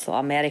Vegas og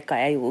Amerika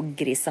jo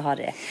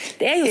griseharry.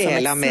 Det jo som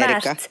hele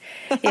Amerika.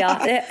 Ja,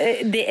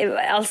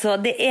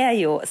 det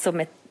jo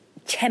som et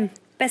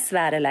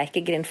kjempesvære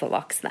lekegrind for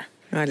voksne.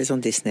 Det litt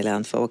sånn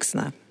Disneyland for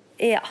voksne.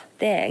 Ja,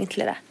 det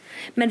egentlig det.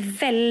 Men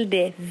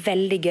veldig,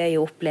 veldig gøy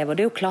å oppleve, og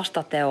det jo klart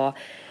at det å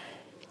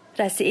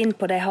reise inn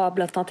på, de har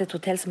blant annet et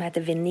hotell som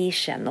heter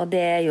Venetian, og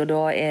det jo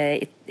da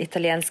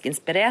italiensk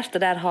inspirert,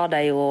 og der har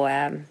de jo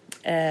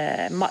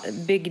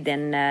bygd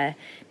en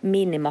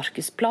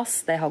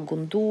mini-Markusplass, de har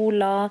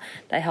gondola,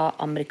 de har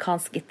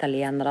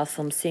amerikansk-italienere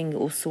som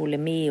synger O Sole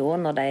Mio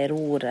når de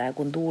ror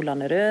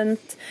gondolene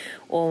rundt,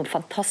 og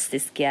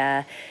fantastiske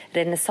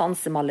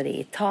renessansemaleri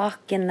i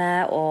takene,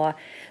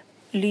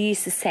 og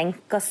lyset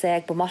senker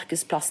seg på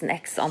Markusplassen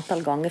x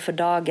antall ganger for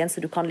dagen,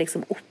 så du kan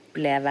liksom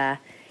oppleve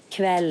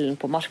kvelden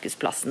på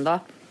Markusplassen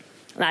da.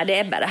 Nei,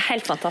 det bare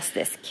helt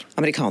fantastisk.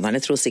 Amerikanerne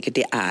tror sikkert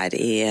de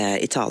i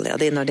Italia,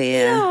 når de...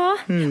 Ja,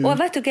 og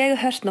vet du ikke, jeg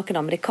har hørt noen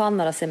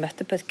amerikanere som jeg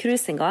møtte på et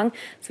cruise en gang,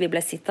 så vi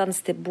ble sittende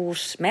til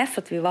bords med, for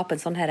at vi var på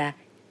en sånn her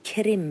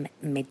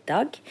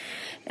krimmiddag.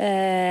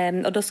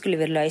 Og da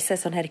skulle vi løse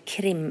en sånn her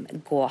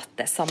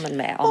krimgåte sammen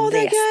med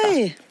andre gjester.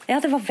 Gøy! Ja,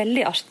 det var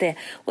veldig artig.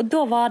 Og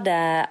da var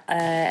det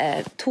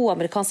 2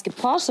 amerikanske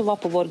par som var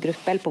på vår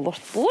gruppe, eller på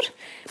vårt bord,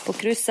 på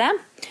cruiset.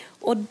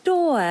 Og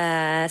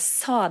da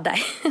sa de,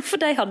 for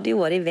de hadde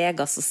jo vært i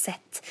Vegas og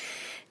sett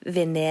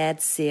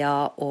Venezia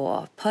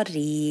og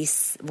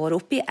Paris, vært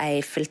oppe i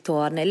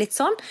Eiffeltårnet, litt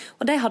sånn.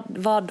 Og de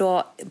var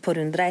da på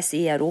rundreise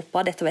i Europa,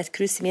 dette var et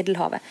cruise i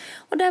Middelhavet.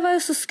 Og de var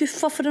jo så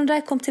skuffet, for når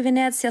de kom til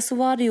Venezia så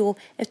var det jo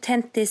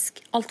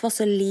autentisk, alt var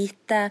så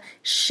lite,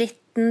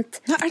 skittent,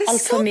 alt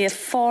for mye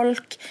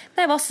folk.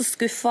 De var så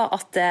skuffet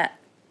at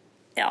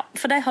ja,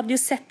 for de hadde jo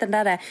sett den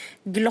der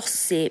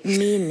glossy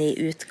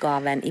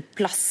mini-utgaven i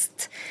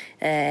plast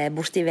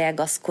borte i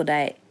Vegas, hvor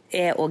de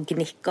og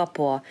gnikker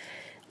på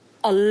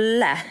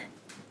alle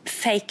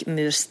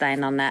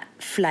fake-mursteinene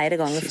flere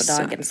ganger for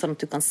dagen, sånn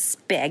at du kan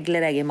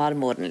spegle deg i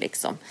marmoren,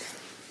 liksom.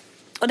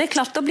 Og det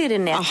klart, da blir det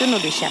nedtur når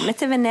du kommer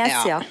til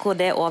Venezia, hvor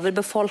det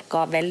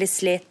overbefolket, veldig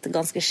slitt,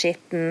 ganske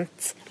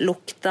skittent,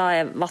 lukta,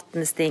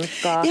 vattnet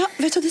stinker. Ja,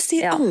 vet du, det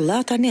sier alle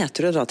at det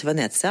nedtur å dra til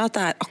Venezia, at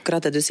det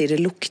akkurat det du sier,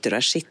 det lukter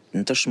og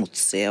skittent og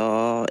smutsig,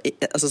 og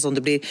altså sånn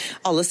det blir,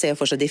 alle ser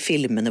for seg de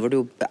filmene hvor du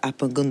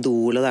på en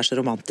gondol, og det så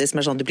romantisk,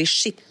 men sånn du blir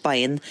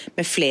skippet inn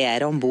med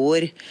flere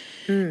ombord,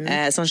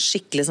 sånn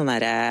skikkelig sånn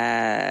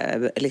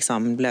der,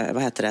 liksom,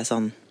 hva heter det,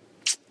 sånn,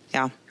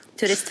 ja.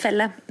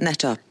 Turistfelle.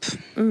 Nettopp.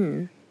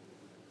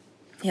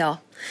 Ja,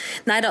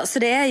 neida, så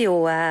det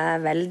jo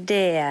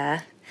veldig,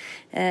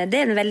 det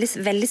en veldig,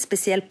 veldig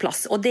spesiell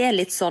plass, og det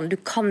litt sånn, du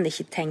kan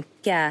ikke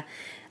tenke,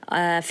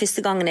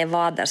 første gangen jeg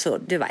var der, så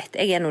du vet,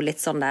 jeg noe litt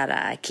sånn der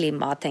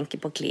klima,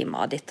 tenker på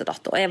klima, ditt og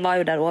datt, og jeg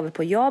var jo der over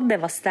på jobb,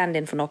 jeg var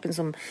stand-in for noen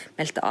som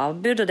meldte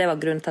avbud, og det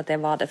var grunnen til at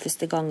jeg var der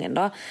første gangen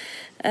da,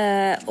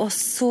 og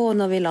så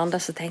når vi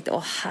landet så tenkte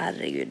jeg,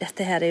 herregud,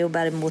 dette her jo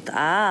bare mot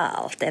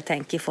alt jeg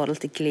tenker i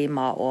forhold til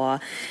klima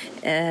og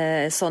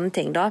sånne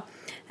ting da.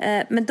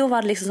 Men da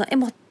var det liksom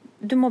sånn,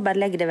 du må bare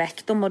legge det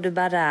vekk, da må du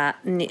bare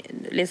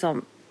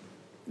liksom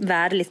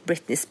være litt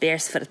Britney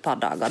Spears for et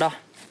par dager da.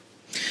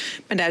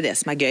 Men det er jo det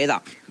som er gøy, da.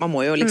 Man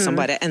må jo liksom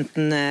bare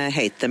enten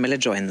hate dem eller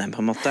join dem, på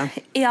en måte.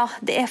 Ja,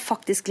 det er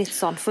faktisk litt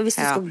sånn. For hvis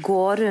du skal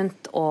gå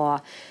rundt og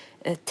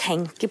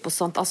tenke på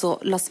sånt, altså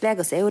Las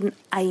Vegas er jo den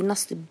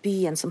eneste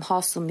byen som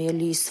har så mye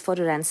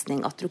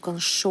lysforurensning at du kan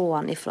se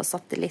den fra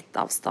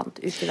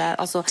satellittavstand ute der.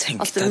 Altså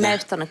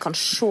astronautene kan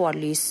se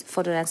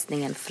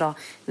lysforurensningen fra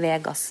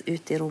Vegas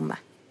ut i rommet.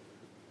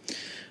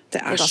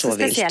 Det er så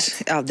vilt.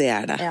 Ja, det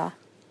er det.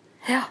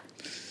 Ja.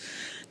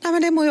 Nei,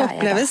 men det må jo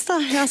oppleves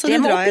da. Ja, så du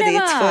drar jo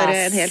dit for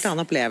en helt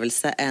annen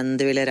opplevelse enn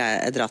du ville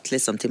dratt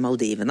liksom til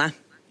Maldivene.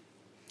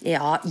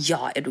 Ja,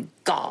 er du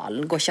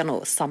galen? Går ikke an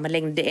å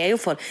sammenligne. Det er jo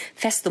for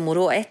fest og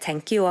moro. Jeg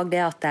tenker jo også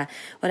det at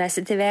å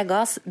reise til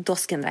Vegas, da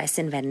skal en reise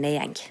en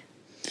vennegjeng.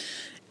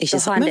 Ikke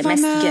sant?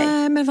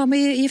 Men hva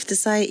med å gifte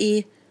seg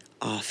i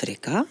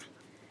Afrika?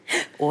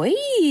 Oi!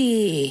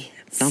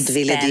 Blant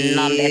ville dyr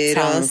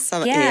og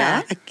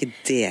er ikke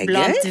det gøy?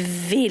 Blant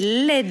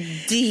ville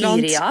dyr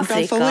i Afrika.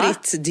 Blant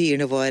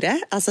favorittdyrene våre.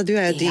 Altså, du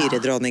er jo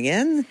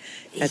dyredronningen.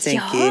 Jeg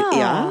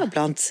tenker,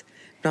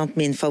 blant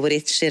min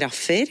favoritt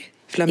giraffer.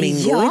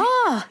 Flamingoer.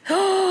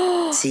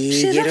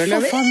 Tiger og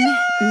løver.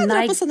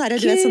 Dra på sånn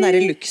der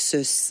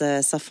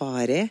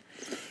luksus-safari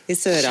i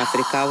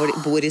Sør-Afrika, hvor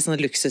de bor i sånn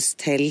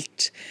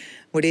luksustelt,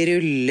 hvor de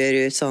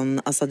ruller ut sånn,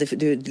 altså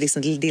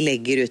de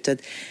legger ut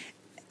et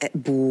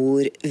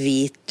bord,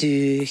 hvit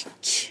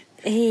duk,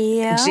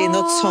 gin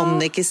og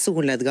tonic i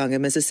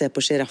solnedgangen mens du ser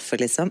på giraffer,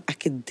 liksom. Er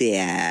ikke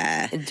det?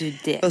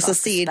 Og så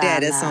sier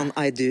dere sånn,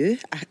 I do.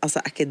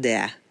 Altså, er ikke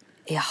det?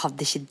 Ja,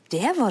 hadde ikke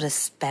det vært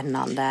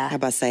spennende? Jeg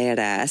bare sier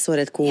det. Jeg så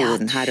et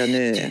korn her og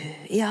nå.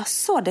 Ja,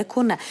 så det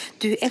kornet.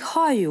 Du, jeg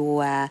har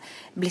jo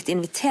blitt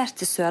invitert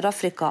til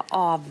Sør-Afrika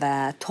av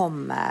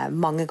Tom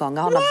mange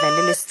ganger. Han har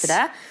veldig lyst til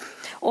det.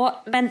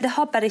 Men det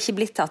har bare ikke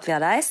blitt til at vi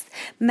har reist.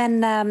 Men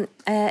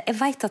jeg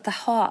vet at jeg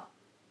har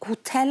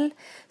hotell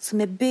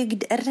som er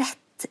bygd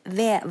rett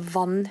ved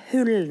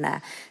vannhullene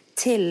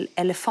til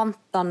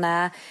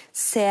elefantene,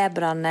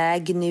 sebrene,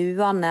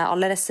 gnuene,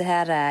 alle disse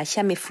her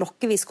kommer i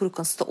flokkevis hvor du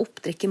kan stå opp,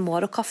 drikke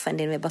morgenkaffen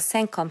din ved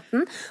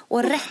bassengkanten,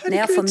 og rett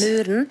ned for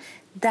muren,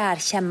 der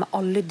kommer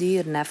alle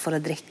dyrene for å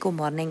drikke om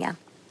morgenen.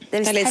 Det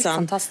er helt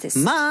sånn, fantastisk.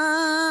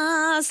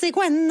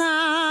 Masiguena!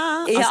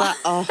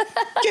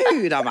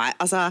 Gud av meg!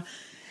 Altså,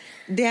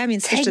 det er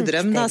min største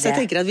drøm, da. Så jeg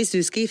tenker at hvis du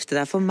skal gifte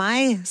deg for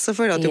meg, så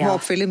føler jeg at du må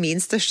oppfylle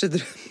min største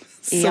drøm.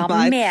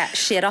 Med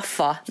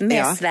giraffer,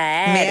 med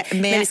svær.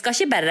 Men vi skal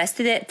ikke bare reise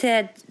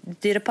til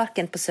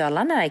dyreparken på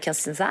Sørlandet i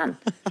Kristiansand.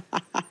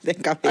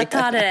 Det kan vi gjøre. Og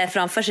ta det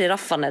framfor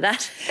giraffene der.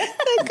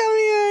 Det kan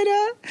vi gjøre.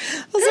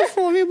 Og så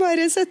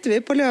setter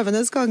vi på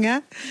Løvenes konge.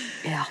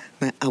 Ja.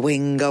 Med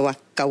awinga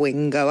waka,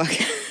 winga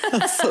waka.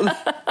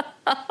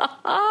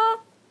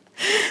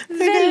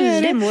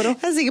 Veldig moro.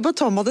 Jeg er sikker på at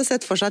Tom hadde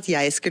sett for seg at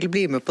jeg skulle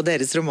bli med på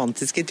deres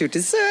romantiske tur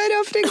til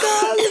Sør-Afrika.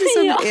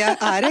 Jeg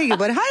er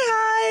egentlig bare hei.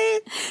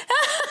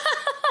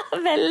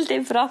 Veldig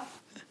bra.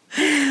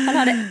 Han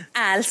hadde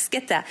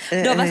elsket det.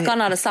 Da vet du hva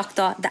han hadde sagt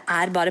da? Det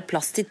er bare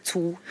plass til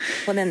 2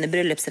 på denne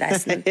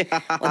bryllupsreisen.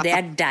 Og det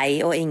er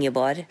deg og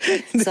Ingeborg.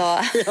 Så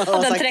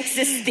han trekker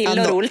seg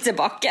stille og rolig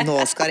tilbake. Nå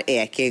skal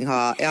Eking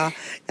ha... Ja,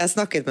 jeg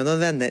snakket med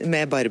noen venner,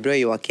 med Barbro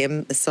og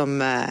Joakim,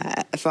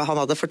 for han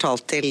hadde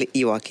fortalt til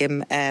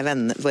Joakim,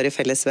 våre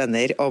felles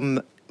venner, om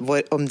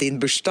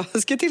din bursdag.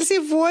 Jeg skulle til å si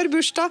vår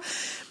bursdag.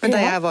 Men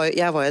jeg var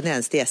jo den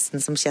eneste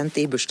gjesten som kjent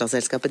i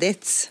bursdagsselskapet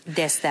ditt.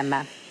 Det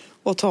stemmer.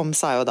 Og Tom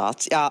sa jo da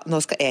at nå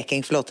skal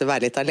Eking få lov til å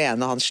være litt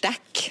alene, og han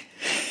stakk.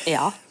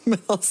 Ja. Men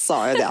han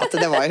sa jo det at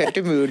det var jo helt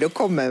umulig å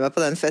komme med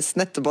på den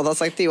festen etterpå, da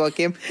sagt til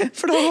Joakim.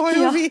 For da var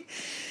jo vi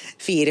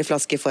 4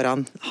 flasker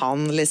foran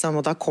han, liksom,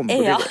 og da kommer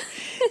du.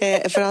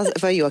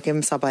 For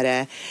Joakim sa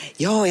bare,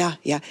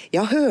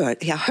 jeg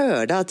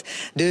hørte at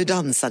du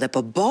danset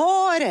på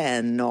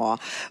baren, og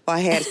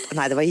var helt...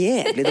 Nei, det var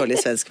jævlig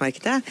dårlig svensk,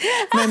 merket jeg.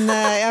 Men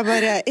jeg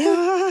bare,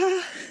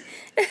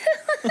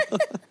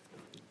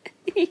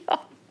 Ja.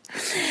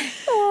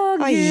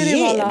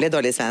 Jævlig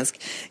dårlig svensk.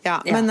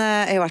 Men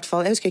i hvert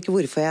fall, jeg husker ikke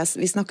hvorfor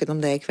vi snakket om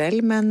det i kveld,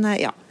 men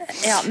nei,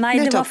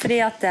 det var fordi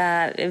at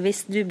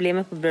hvis du blir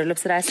med på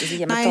bryllupsreise, så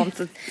kommer Tom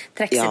til å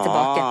trekke seg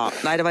tilbake.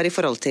 Nei, det var i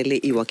forhold til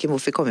Joakim,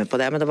 hvorfor vi kom inn på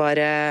det, men det var,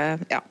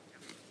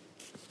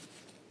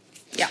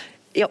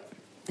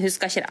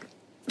 husker ikke det.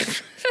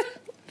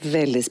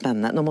 Veldig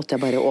spennende. Nå måtte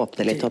jeg bare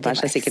åpne litt opp her,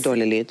 så det er sikkert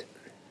dårlig lyd.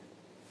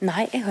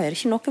 Nei, jeg hører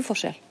ikke noe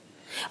forskjell.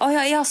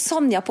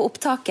 Sånn på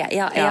opptaket.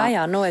 Ja,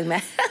 nå er jeg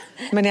med.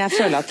 Men jeg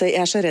føler at jeg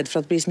er så redd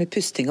for at det blir så mye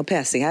pusting og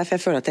pesing her, for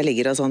jeg føler at jeg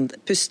ligger og sånn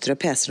puster og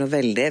peser noe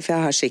veldig, for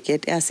jeg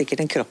er sikkert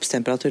en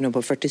kroppstemperatur nå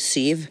på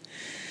 47.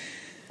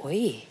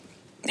 Oi.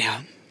 Ja.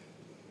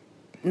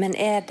 Men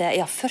er det,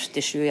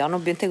 47,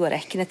 nå begynte jeg å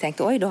regne,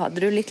 tenke, oi, da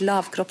hadde du litt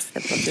lav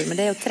kroppstemperatur, men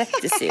det er jo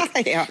 37.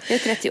 Det er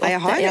 38. Jeg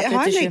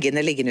har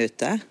liggende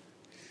ute.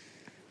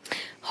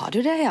 Har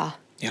du det, ja?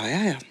 Ja.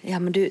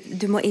 Ja, men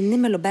du må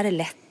innimellom bare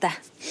lette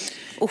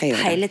opp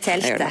hele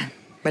teltet.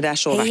 Men det er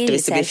så verdt det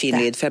hvis det blir fin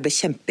lyd, for jeg ble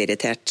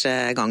kjempeirritert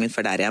gangen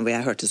før der igjen, hvor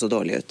jeg hørte så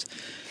dårlig ut.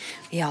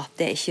 Ja,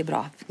 det er ikke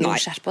bra. Vi må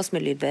skjerpe oss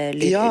med lyd.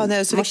 Ja, det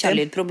er så må ikke ha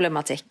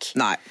lydproblematikk.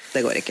 Nei,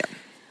 det går ikke.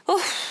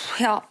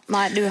 Ja,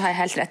 nei, du har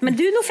helt rett. Men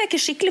du, nå fikk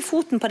jeg skikkelig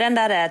foten på den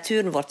der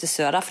turen vår til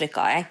Sør-Afrika,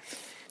 jeg.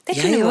 Det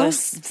kunne jo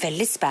vært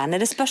veldig spennende.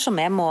 Det spørs om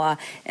jeg må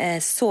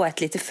så et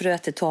lite frø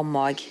til Tom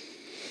og...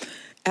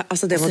 Ja,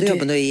 altså det må du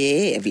jobbe noe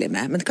jævlig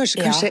med. Men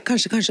kanskje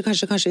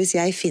hvis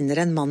jeg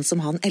finner en mann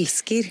som han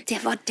elsker. Det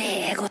var det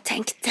jeg også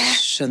tenkte.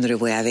 Skjønner du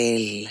hvor jeg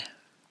vil?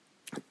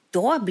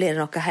 Da blir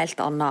det noe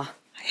helt annet.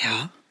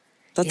 Ja.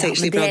 Da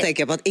slipper jeg å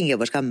tenke på at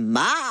Ingeborg skal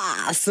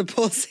mase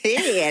på oss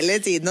hele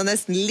tiden og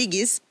nesten ligge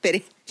i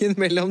sprekken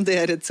mellom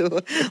dere to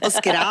og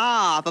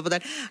skrape på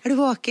den. Er du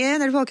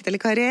våken, eller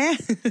Kari?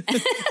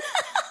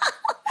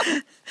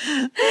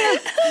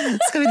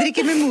 Skal vi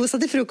drikke mimosa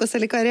til frokost,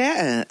 eller Kari?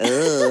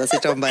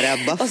 Sier Tom bare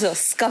baff. Og så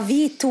skal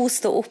vi to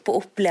stå opp og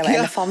oppleve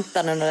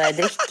elefantene når de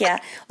drikker,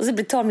 og så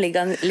blir Tom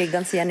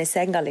liggende igjen i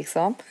senga,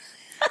 liksom.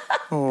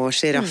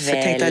 Giraffer.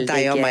 Tenk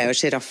deg og meg og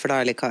giraffer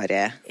da, eller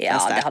Kari. Ja,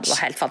 det hadde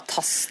vært helt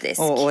fantastisk.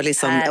 Og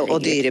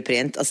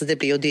dyreprint. Altså, det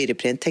blir jo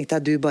dyreprint. Tenk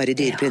deg du bare i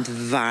dyreprint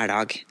hver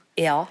dag.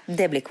 Ja,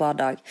 det blir hver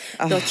dag.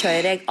 Da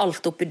kjører jeg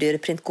alt opp i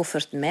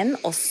dyreprint-kofferten min,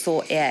 og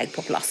så er jeg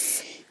på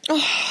plass.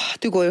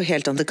 Du går jo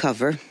helt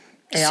undercover.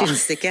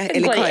 Syns det ikke.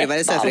 Eller Kari var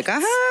i Sør-Afrika.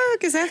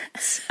 Ikke sett.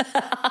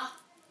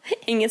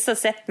 Ingen som har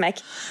sett meg.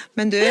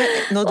 Men du,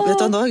 nå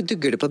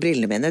dugger du på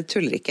brillene mine. Jeg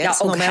tuller ikke.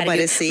 Så nå må jeg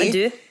bare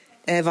si...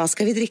 Hva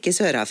skal vi drikke i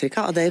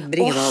Sør-Afrika? Og det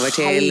bringer meg over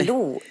til...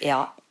 Hallo,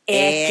 ja.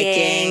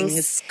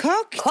 Ekings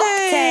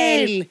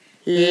cocktail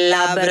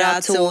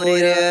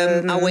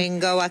laboratorium.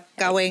 Awingo,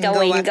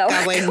 wakawingo,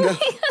 wakawingo.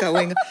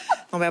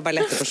 Nå må jeg bare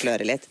lette på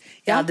sløret litt.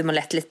 Ja, du må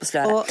lette litt på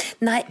sløret.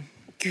 Nei,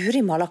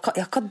 Guri mala, hva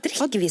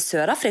drikker vi i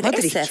Sør-Afrika?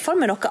 Jeg ser for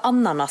meg noe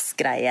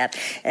ananasgreier.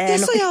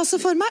 Det så jeg også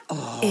for meg.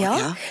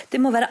 Ja,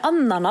 det må være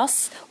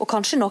ananas, og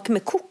kanskje noe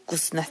med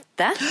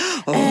kokosnøtter.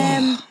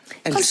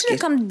 Kanskje det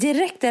kan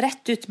direkte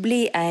rett ut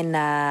bli en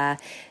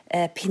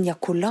piña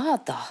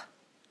colada.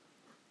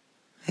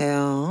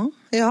 Ja,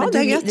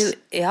 det er gøtt.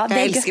 Jeg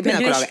elsker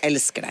piña colada,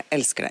 elsker det.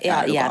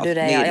 Ja, gjør du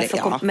det?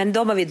 Men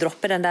da må vi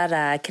droppe den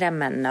der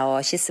kremen og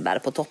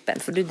kirsebæret på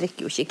toppen, for du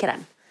drikker jo ikke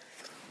krem.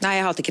 Nei,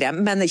 jeg hater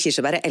krem, men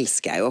kirsebæret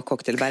elsker jeg jo, og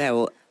cocktailbær er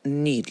jo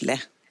nydelig.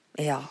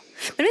 Ja,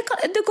 men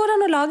det går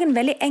an å lage en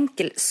veldig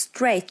enkel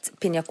straight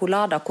piña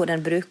colada, hvor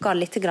den bruker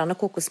litt grann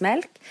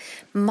kokosmelk,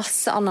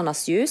 masse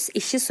ananasjus,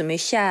 ikke så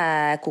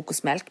mye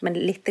kokosmelk, men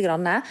litt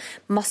grann,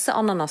 masse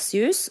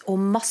ananasjus og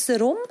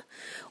masse rom,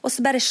 og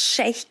så bare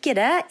shake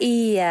det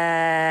i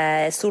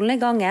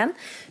solnedgangen,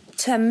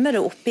 tømmer det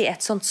oppi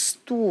et sånt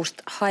stort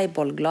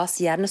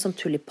highball-glas, gjerne sånn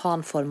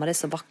tulipanformer, det er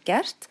så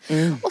vakkert.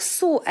 Og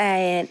så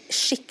en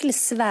skikkelig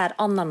svær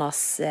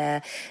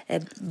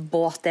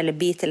ananasbåt eller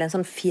bit, eller en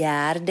sånn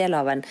fjerdedel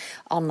av en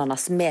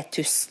ananas med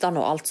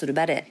tustene og alt, så du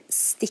bare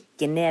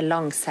stikker ned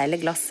langs hele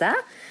glasset,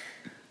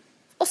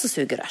 og så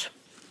sugerør.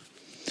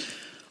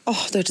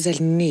 Det hørtes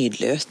helt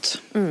nydelig ut.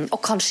 Og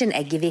kanskje en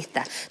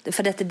eggehvite,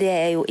 for det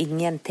er jo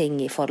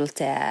ingenting i forhold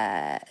til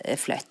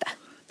fløte.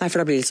 Nei,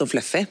 for da blir det så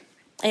fluffy.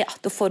 Ja,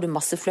 da får du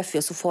masse fluffy,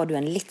 og så får du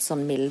en litt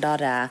sånn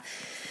milde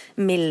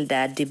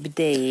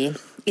dybde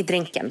i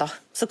drinken da.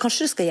 Så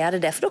kanskje du skal gjøre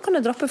det, for da kan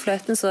du droppe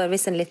fløten så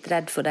hvis en er litt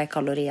redd for de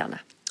kaloriene.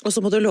 Og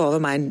så må du love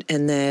meg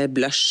en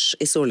blush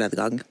i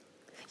solnedgang.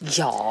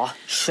 Ja,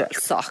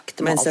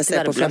 selvsagt. Mens jeg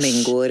ser på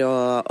flamingoer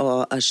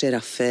og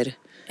giraffer.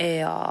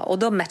 Ja, og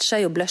da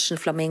matcher jo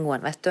blushen flamingoen,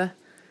 vet du.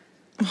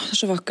 Det er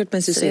så vakkert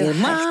mens du sier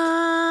Ma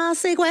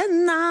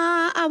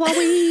sigüena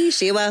awawi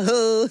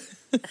shiwahu.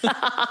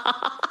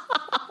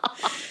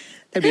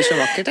 Det blir så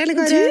vakkert, eller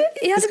Kari?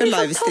 Vi skal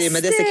livestreame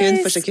det sekund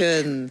for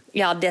sekund.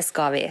 Ja, det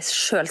skal vi.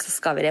 Selv så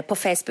skal vi det på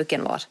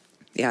Facebooken vår.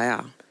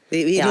 Ja.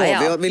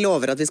 Vi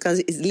lover at vi skal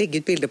legge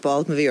ut bilder på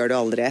alt, men vi gjør det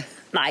aldri.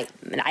 Nei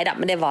da,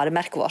 men det er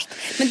varemerket vårt.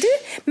 Men du,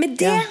 med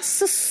det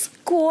så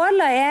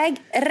skåler jeg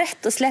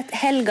rett og slett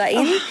helga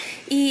inn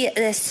i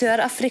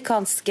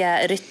sørafrikanske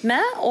rytme,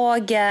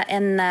 og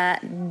en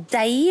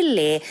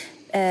deilig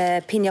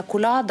piña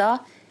colada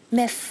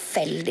med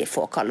veldig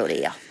få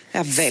kalorier.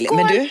 Ja, veldig.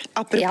 Men du,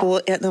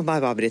 apropos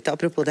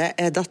det,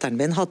 datteren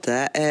min har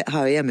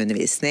jo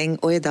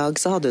hjemmeundervisning, og i dag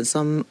så hadde hun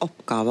som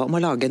oppgave om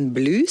å lage en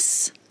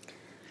blues.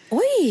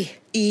 Oi!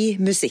 I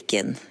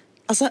musikken.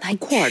 Altså,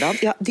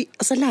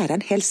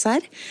 læreren helt sær.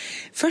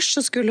 Først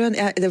så skulle hun,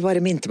 det bare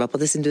minte meg på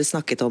det siden du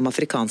snakket om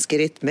afrikanske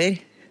rytmer.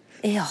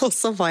 Ja. Og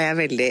så var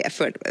jeg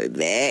følte meg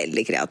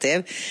veldig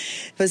kreativ.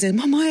 For å si,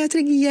 mamma, jeg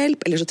trenger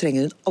hjelp. Eller så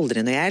trenger hun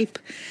aldri noe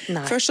hjelp.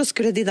 Nei. Først så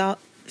skulle de da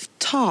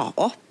ta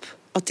opp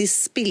at de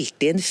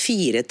spilte inn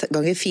 4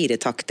 ganger 4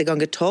 takter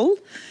ganger 12,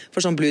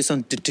 for sånn blues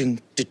sånn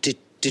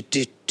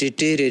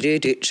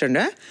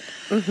skjønner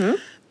du?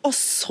 Og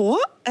så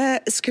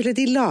skulle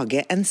de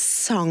lage en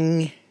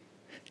sang.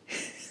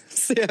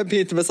 Så jeg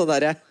begynte med sånn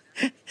der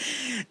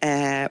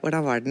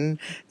hvordan var den?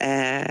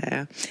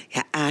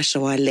 Jeg er så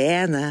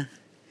alene,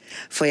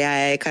 for jeg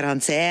er i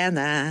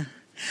karantene.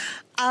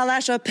 Alle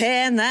er så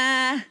pene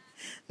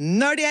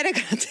når de er i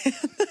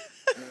karantene.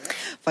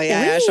 For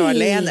jeg er så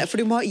alene. For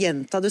du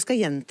skal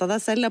gjenta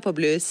deg selv da på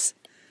blues.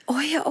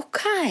 Ja,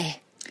 ok.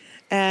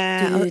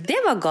 det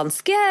var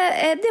ganske,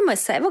 det må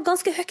jeg si, var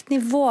ganske høyt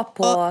nivå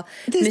på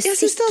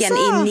musikken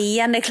i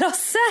 9.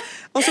 klasse.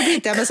 Og så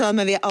begynte jeg med sånn,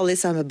 men vi alle i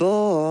samme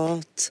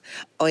båt,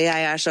 og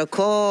jeg så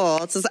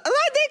kåt. Så sa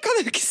nei, det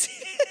kan du ikke si.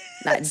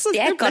 Nei,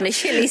 det kan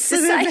ikke Lise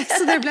si.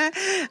 Så det ble,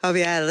 og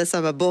vi alle i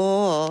samme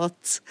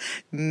båt,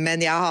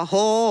 men jeg har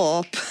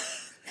håp.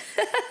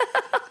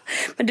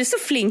 Men du, så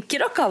flinke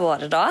dere har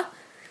vært da.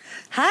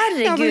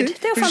 Herregud,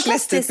 det er jo fantastisk. Hun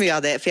slettet mye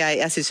av det, for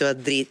jeg synes jo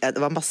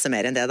det var masse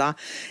mer enn det da.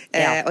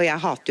 Og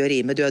jeg hater jo å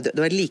rime. Det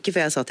var like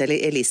før jeg sa til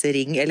Elise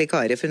ring eller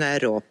Kari, for hun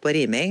rå på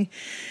riming.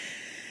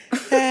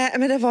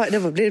 Men det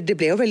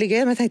ble jo veldig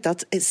gøy, men jeg tenkte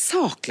at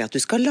saklig at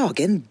du skal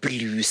lage en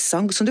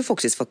blues-sang som du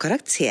faktisk får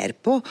karakter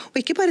på, og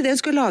ikke bare det,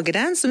 hun skulle lage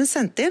den som hun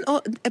sendte inn,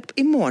 og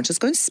i morgen så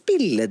skal hun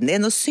spille den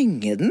inn og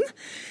synge den.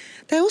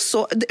 Det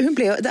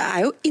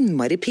er jo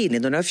innmari pinlig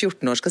når du er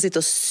 14 år skal sitte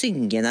og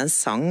synge inn en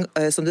sang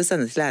som du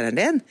sender til læreren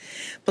din,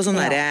 på sånn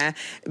der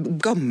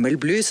gammel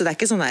blues, og det er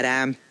ikke sånn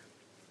der,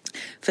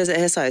 for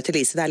jeg sa jo til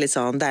Lise,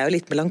 det er jo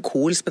litt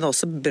melankolsk, men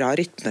også bra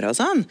rytmer og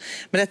sånn,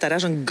 men dette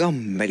er sånn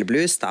gammel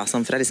blues da,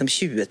 sånn fra liksom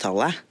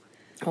 20-tallet.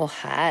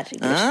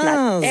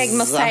 Herregud, jeg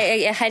må si,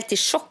 jeg er helt i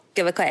sjokk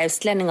over hva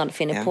østlendingene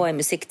finner på i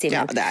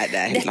musikktimen.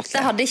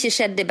 Dette hadde ikke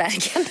skjedd i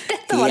Bergen.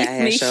 Dette var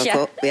litt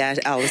mye. Vi er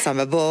alle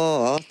samme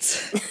båt.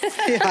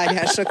 Jeg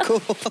er så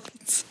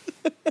kåt.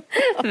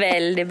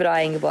 Veldig bra,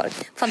 Ingeborg.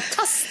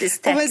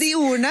 Fantastisk tekst. Og med de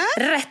ordene,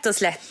 rett og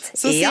slett.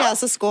 Så sier jeg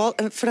altså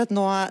skål, for at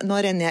nå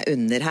renner jeg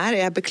under her,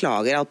 og jeg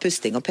beklager all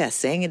pusting og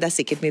pesing. Det er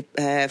sikkert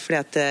mye,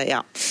 fordi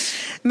at,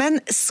 Men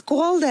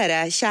skål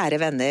dere, kjære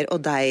venner,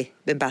 og deg,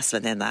 min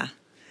bæsvenninne.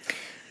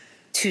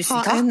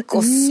 Tusen takk,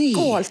 og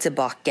skål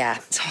tilbake.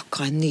 Takk,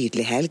 ha en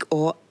nydelig helg,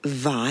 og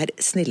vær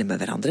snille med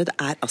hverandre. Det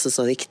er altså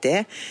så viktig.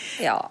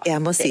 Ja,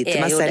 jeg må si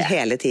til meg selv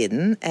hele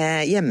tiden,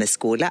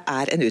 hjemmeskole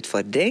er en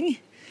utfordring.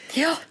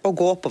 Ja. Å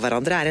gå på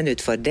hverandre er en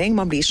utfordring.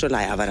 Man blir så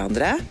lei av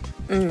hverandre.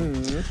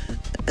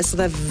 Så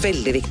det er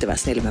veldig viktig å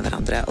være snille med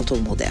hverandre og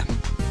tålmodige.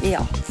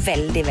 Ja,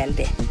 veldig,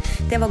 veldig.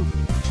 Det var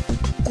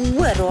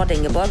gode råd,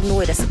 Ingeborg,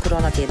 nå i disse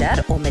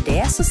koronatider, og med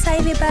det så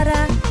sier vi bare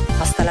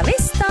hasta la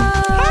vista!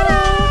 Ha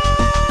det!